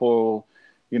able to pull,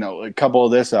 a couple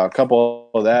of this out, a couple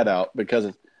of that out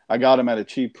because I got them at a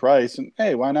cheap price. And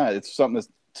hey, why not? It's something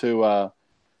to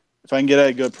if I can get it at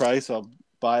a good price, I'll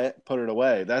buy it, put it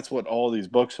away. That's what all these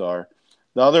books are.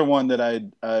 The other one that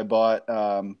I bought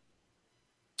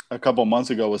a couple months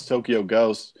ago was Tokyo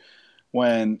Ghost.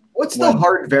 What's the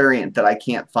hard variant that I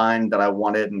can't find that I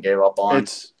wanted and gave up on?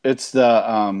 It's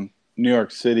the New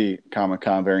York City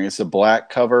Comic-Con variant. It's a black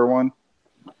cover one.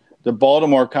 The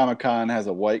Baltimore Comic-Con has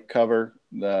a white cover.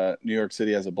 The New York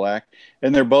City has a black.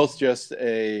 And they're both just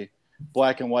a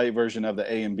black and white version of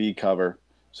the A and B cover.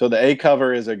 So the A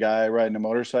cover is a guy riding a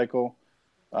motorcycle.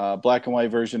 Black and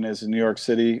white version is the New York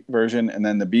City version. And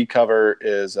then the B cover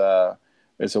is a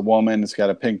woman. It's got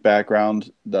a pink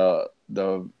background. The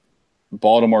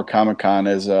Baltimore Comic-Con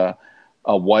is a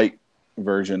white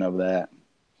version of that.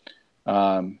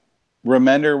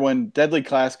 Remember when Deadly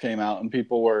Class came out and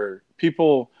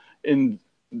people in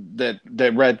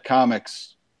that read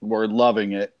comics were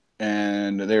loving it,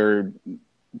 and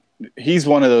he's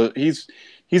one of the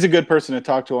he's a good person to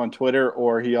talk to on Twitter,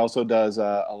 or he also does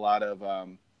a lot of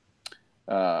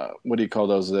what do you call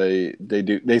those? They'll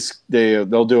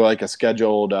do like a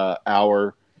scheduled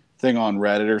hour thing on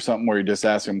Reddit or something where you just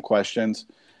ask them questions.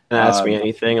 Ask me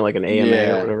anything, like an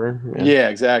AMA or whatever. Yeah,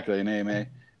 exactly, an AMA.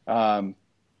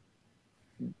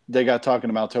 They got talking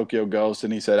about Tokyo Ghost,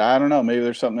 and he said, I don't know, maybe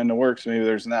there's something in the works, maybe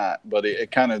there's not. But it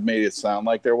kind of made it sound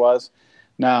like there was.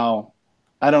 Now,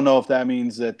 I don't know if that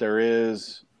means that there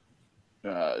is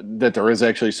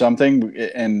actually something.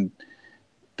 And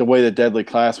the way that Deadly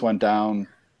Class went down,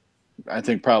 I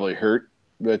think probably hurt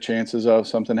the chances of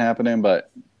something happening.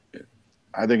 But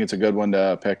I think it's a good one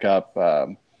to pick up.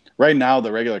 Right now,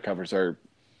 the regular covers are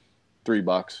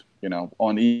 $3,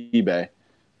 on eBay.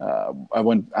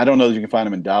 I don't know that you can find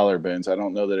them in dollar bins. I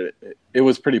don't know that it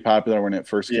was pretty popular when it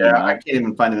first came out. Yeah, I can't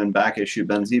even find them in back issue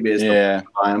bins. eBay is the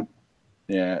buy them.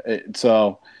 Yeah,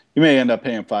 so you may end up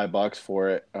paying $5 for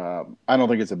it. I don't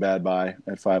think it's a bad buy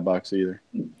at $5 either.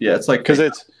 Yeah, it's like because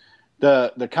it's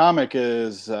the comic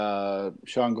is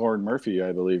Sean Gordon Murphy,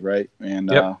 I believe, right? And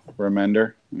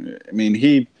Remender. I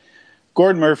mean,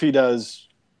 Gordon Murphy does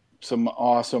some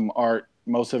awesome art.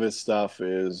 Most of his stuff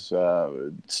is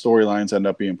storylines end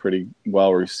up being pretty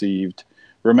well received.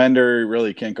 Remender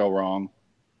really can't go wrong.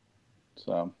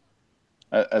 So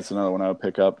that's another one I would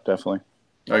pick up, definitely.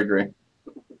 I agree.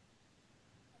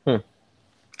 I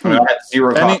had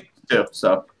 0 copies too.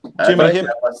 So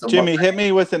Jimmy, hit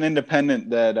me with an independent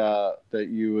that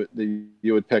you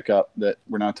would pick up that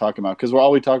we're not talking about, because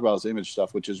all we talk about is Image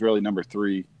stuff, which is really number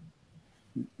three.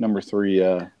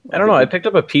 I don't know. I picked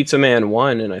up a Pizza Man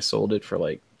 1 and I sold it for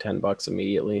like $10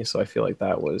 immediately. So I feel like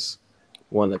that was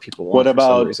one that people want. What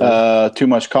about Too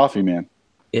Much Coffee Man?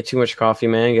 Yeah, Too Much Coffee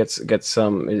Man gets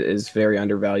some is very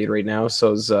undervalued right now.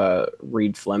 So is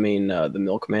Reed Fleming, The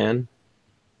Milkman.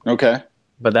 Okay.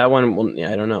 But that one,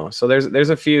 I don't know. So there's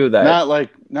a few that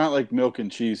not like Milk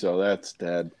and Cheese though. That's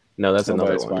dead. No, that's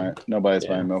another one. Nobody's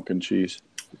buying Milk and Cheese.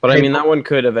 But I mean, that one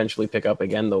could eventually pick up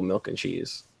again though. Milk and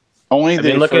Cheese. Only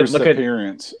the first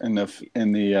appearance in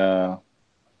the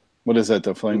what is that?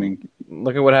 The Flaming.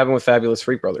 Look at what happened with Fabulous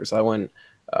Freak Brothers. That one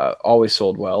always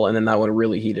sold well, and then that one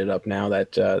really heated up now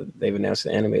that they've announced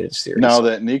an animated series. Now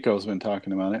that Nico's been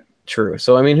talking about it. True.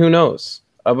 So I mean, who knows?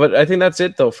 But I think that's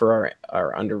it though for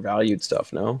our undervalued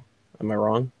stuff. No, am I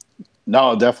wrong?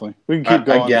 No, definitely. We can keep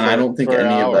going. Again, I don't think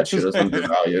any of that shit is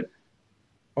undervalued.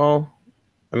 Well,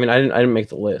 I mean, I didn't make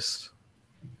the list,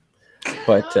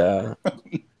 but.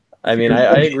 I mean,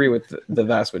 I agree with the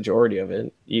vast majority of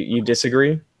it. You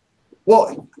disagree?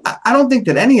 Well, I don't think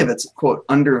that any of it's, quote,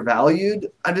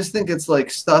 undervalued. I just think it's like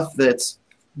stuff that's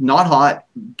not hot,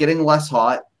 getting less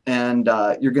hot, and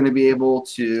you're going to be able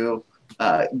to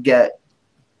get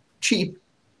cheap,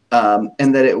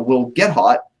 and that it will get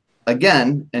hot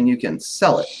again, and you can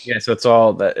sell it. Yeah, so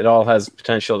it all has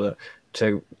potential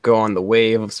to go on the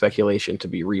wave of speculation to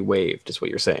be re-waved, is what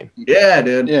you're saying. Yeah,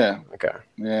 dude. Yeah. Okay.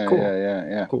 Yeah, cool.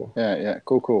 Yeah. Cool. Yeah.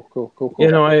 Cool. You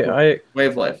know, I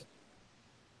wave life.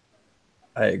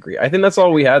 I agree. I think that's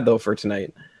all we had though for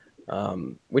tonight,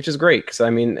 which is great because I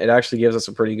mean it actually gives us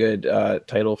a pretty good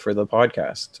title for the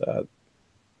podcast,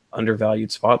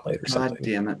 Undervalued Spotlight or something. God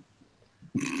damn it!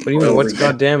 What do you mean? What's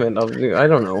God damn it? I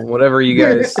don't know. Whatever you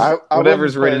guys,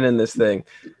 whatever's written in this thing.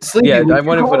 Sleepy, yeah, I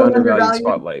want to put Undervalued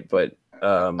Spotlight, but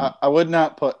I would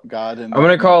not put God in. I'm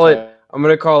gonna call it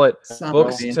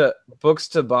books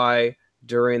to buy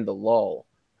during the lull.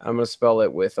 I'm gonna spell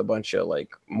it with a bunch of like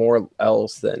more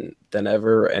L's than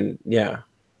ever, and yeah,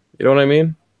 you know what I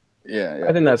mean? Yeah.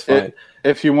 I think that's fine.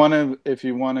 If you want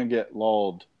to get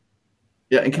lulled.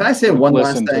 Yeah, and can I say one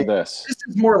last thing? This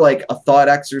is more like a thought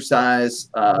exercise,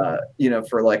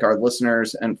 for like our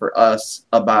listeners and for us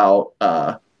about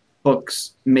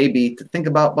books maybe to think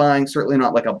about buying. Certainly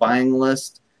not like a buying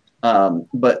list,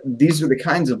 but these are the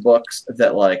kinds of books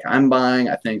that like I'm buying.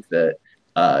 I think that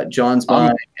John's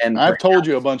buying, and I've told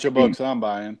you a bunch of books I'm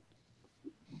buying.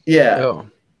 Yeah. Oh.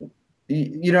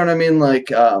 You know what I mean?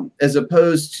 Like, as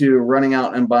opposed to running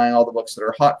out and buying all the books that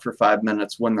are hot for 5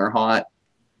 minutes when they're hot.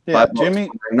 Yeah, Jimmy,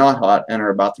 they're not hot and are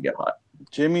about to get hot.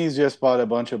 Jimmy's just bought a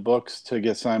bunch of books to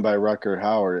get signed by Rutger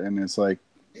Hauer, and it's like,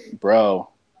 bro,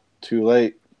 too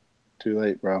late,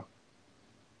 bro.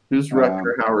 Who's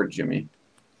Rutger Hauer, Jimmy?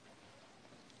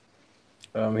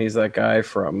 He's that guy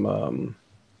from.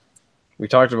 We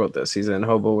talked about this. He's in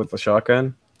Hobo with the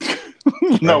Shotgun.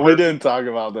 No, we didn't talk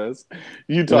about this.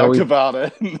 You talked about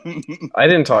it. I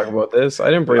didn't talk about this. I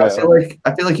didn't bring it up.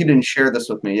 I feel like you didn't share this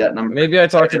with me yet. Maybe I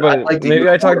talked about it. Maybe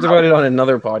I talked about it on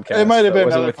another podcast. It might have been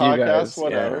another podcast.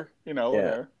 Whatever. Yeah.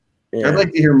 Whatever. Yeah. I'd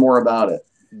like to hear more about it.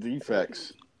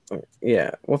 Defects. Yeah.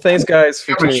 Well, thanks, guys,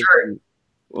 for tuning in.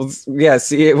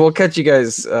 We'll catch you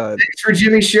guys. Thanks for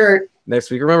Jimmy's shirt.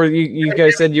 next week. Remember, you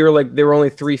guys said you were like there were only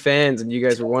 3 fans, and you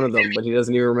guys were one of them, but he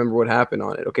doesn't even remember what happened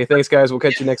on it. Okay, thanks, guys. We'll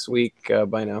catch you next week.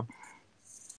 Bye now.